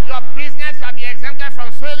 Your business shall be exempted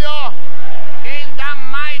from failure. In the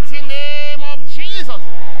mighty name of Jesus.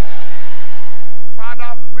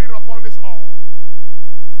 Father, breathe upon this all.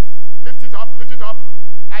 Lift it up, lift it up.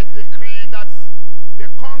 I decree that the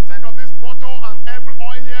content of this bottle and every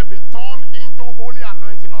oil here be turned into holy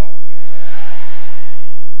anointing oil.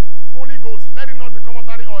 Holy Ghost, let it not become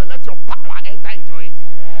ordinary oil. Let your power enter into it.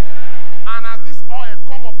 And as this oil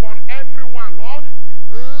come upon everyone, Lord,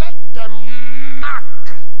 let the mark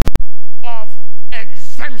of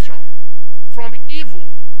exemption from evil,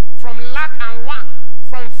 from lack and want,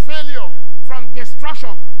 from failure, from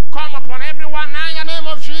destruction come upon everyone now in the name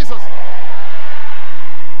of Jesus.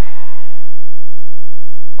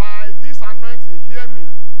 By this anointing, hear me,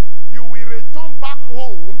 you will return back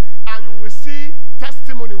home and you will see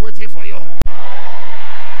testimony waiting for you.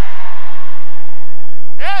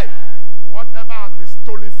 Hey, whatever has been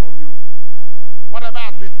stolen from you, whatever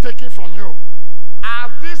has been taken from you,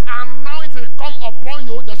 as this anointing come upon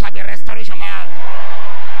you, there shall be restoration.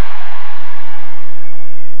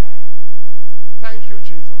 Thank you,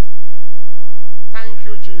 Jesus. Thank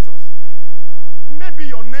you, Jesus. Maybe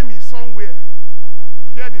your name is somewhere.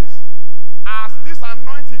 Hear this. As this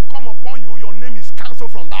anointing come upon you, your name is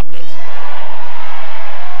cancelled from that place.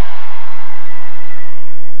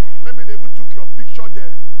 Maybe they even took your picture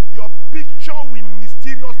there. Your picture will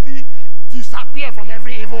mysteriously disappear from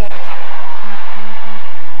every evil altar.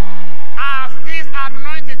 As this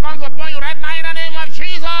anointing comes upon you right now in the name of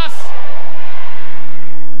Jesus,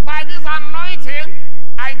 by this anointing,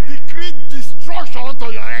 I decree destruction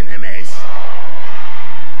to your enemies.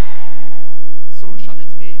 So shall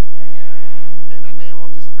it be. In the name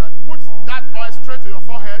of Jesus Christ. Put that oil straight to your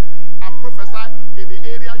forehead and prophesy in the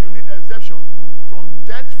area you need exemption. From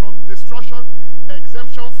death, from destruction,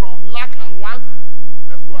 exemption from lack and want.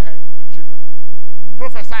 Let's go ahead with children.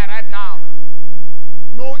 Prophesy right now.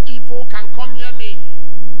 No evil can come near me.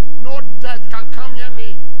 No death can come near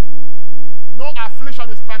me. No affliction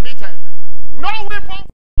is permitted. No weapon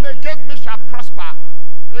against me shall prosper.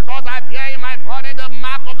 Because I bear in my body the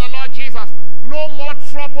mark of the Lord Jesus. No more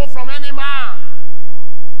trouble from any man.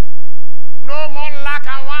 No more lack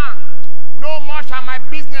and want. No more shall my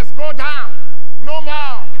business go down. No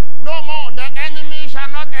more. No more. The enemy shall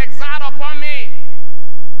not exert upon me.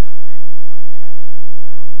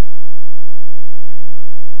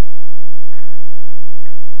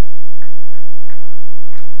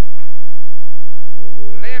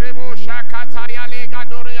 Lerebo shakata yale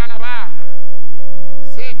gadori yalaba.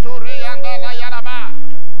 Seturi yandala yalaba.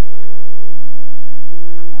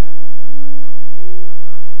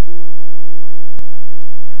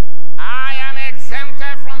 I am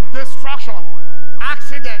exempted from destruction,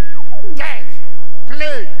 accident, death,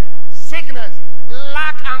 plague, sickness,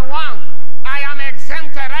 lack and want. I am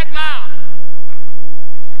exempted right now.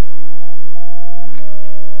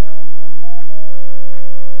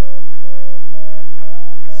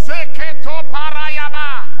 Seketo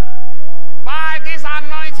parayaba. By this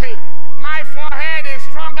anointing, my forehead is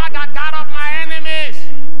stronger than that of my enemies.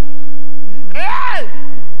 Hey!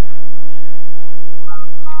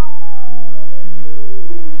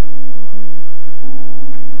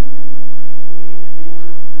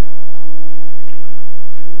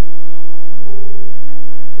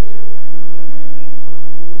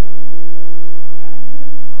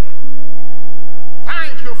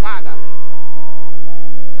 Thank you, Father.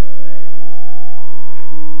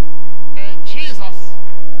 In Jesus'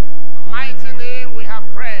 mighty name we have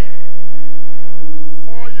prayed.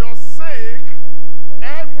 For your sake,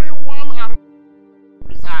 everyone are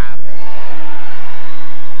preserved.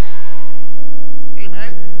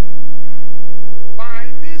 Amen.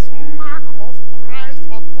 By this mark of Christ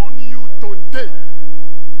upon you today,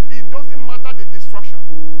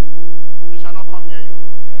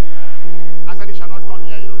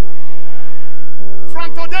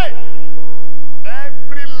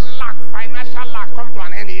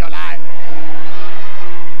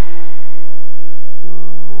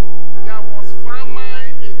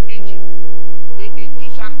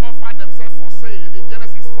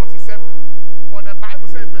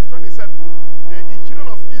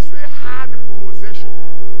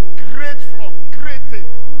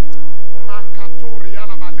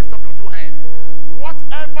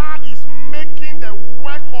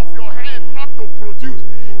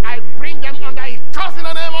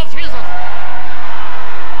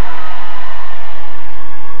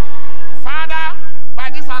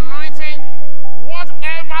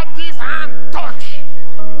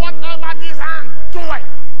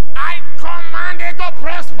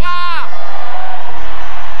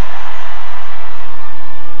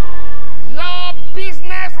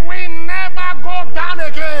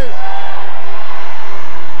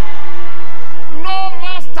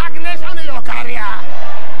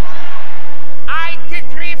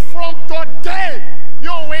 From today,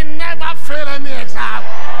 you will never fail any exam.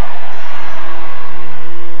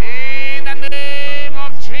 In the name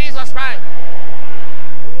of Jesus Christ.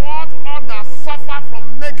 What others suffer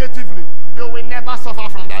from negatively, you will never suffer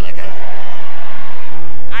from that again.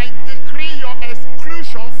 I decree your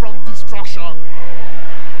exclusion from destruction.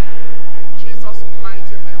 In Jesus'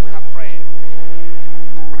 mighty name we have prayed.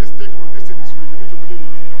 Please take root. This thing is real. You need to believe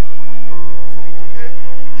it. From today,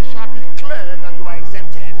 it shall be clear that you are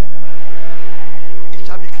exempted. It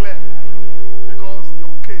shall be clear. Because your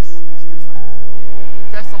case is different.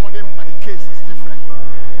 Tell somebody, my case is different.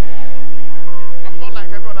 I'm not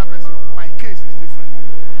like every other person. My case is different.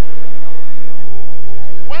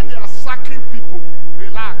 When they are sacking people,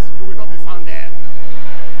 relax, you will not be found there.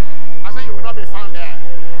 I said you will not be found there.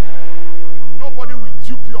 Nobody will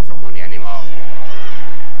dupe you of your money anymore.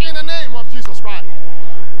 In the name of Jesus Christ.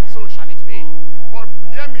 So shall it be. But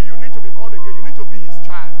hear me, you need to be born again. You need to be his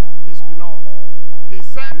child, his beloved. He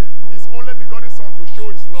sent his only begotten son to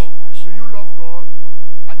show his love. Do you love God?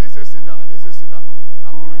 I didn't say sit down. I didn't say sit down.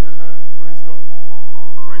 I'm going praise God.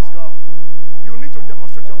 Praise God. You need to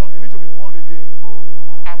demonstrate your love. You need to be born again.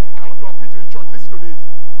 I want to appeal to the church. Listen to this.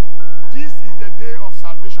 This is the day of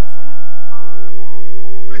salvation for you.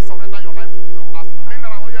 Please surrender your life to Jesus. As many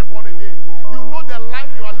that are here born again, you know the life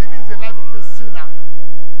you are living is the life of a sinner.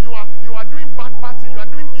 You are doing bad things. You are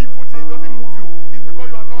doing evil things. It doesn't move you. It's because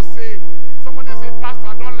you are not saved. Somebody say, Pastor,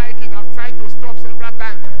 I don't like it. I've tried to stop several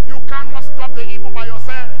times. You cannot stop the evil by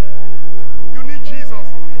yourself. You need Jesus.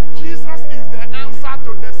 Jesus is the answer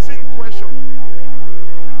to the sin question.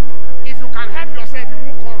 If you can help yourself, you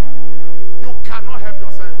won't come. You cannot help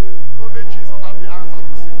yourself. Only Jesus has the answer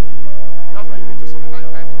to sin. That's why you need to surrender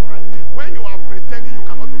your life to Christ. When you are pretending you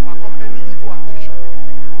cannot overcome any evil addiction,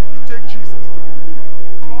 you take Jesus to be delivered.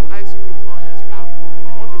 All eyes closed, all heads bowed.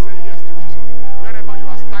 You want to say yes to Jesus. Wherever you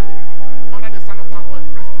are standing, under the sound of my voice,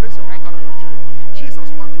 please place your right hand on your chest. Jesus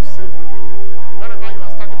wants to save you today. Wherever you are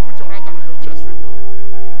standing, put your right hand on your chest region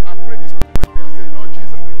and pray this prayer. Say, Lord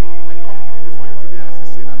Jesus, I come before you today as a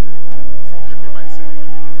sinner. Forgive me my sin.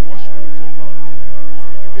 Wash me with your blood.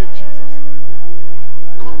 From today, Jesus,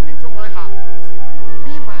 come into my heart.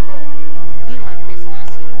 Be my Lord. Be my personal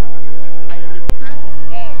Savior. I repent of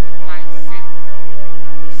all my sins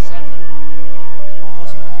to serve you.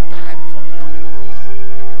 Because you died for me on the cross.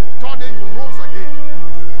 The third day you rose again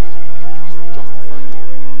to justify me.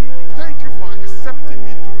 Thank you for accepting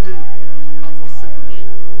me today and for saving me.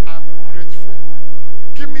 I'm grateful.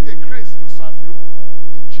 Give me the grace to serve you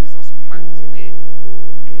in Jesus' mighty name.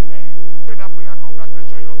 Amen. If you pray that prayer,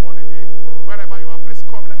 congratulations, you are born again. Wherever you are, please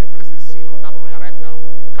come. Let me place a seal on that prayer right now.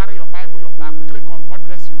 Carry your Bible, your bag. Quickly come. God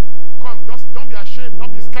bless you. Come. Just don't be ashamed.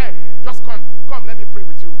 Don't be scared. Just come. Come. Let me pray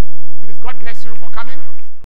with you. Please, God bless you for coming.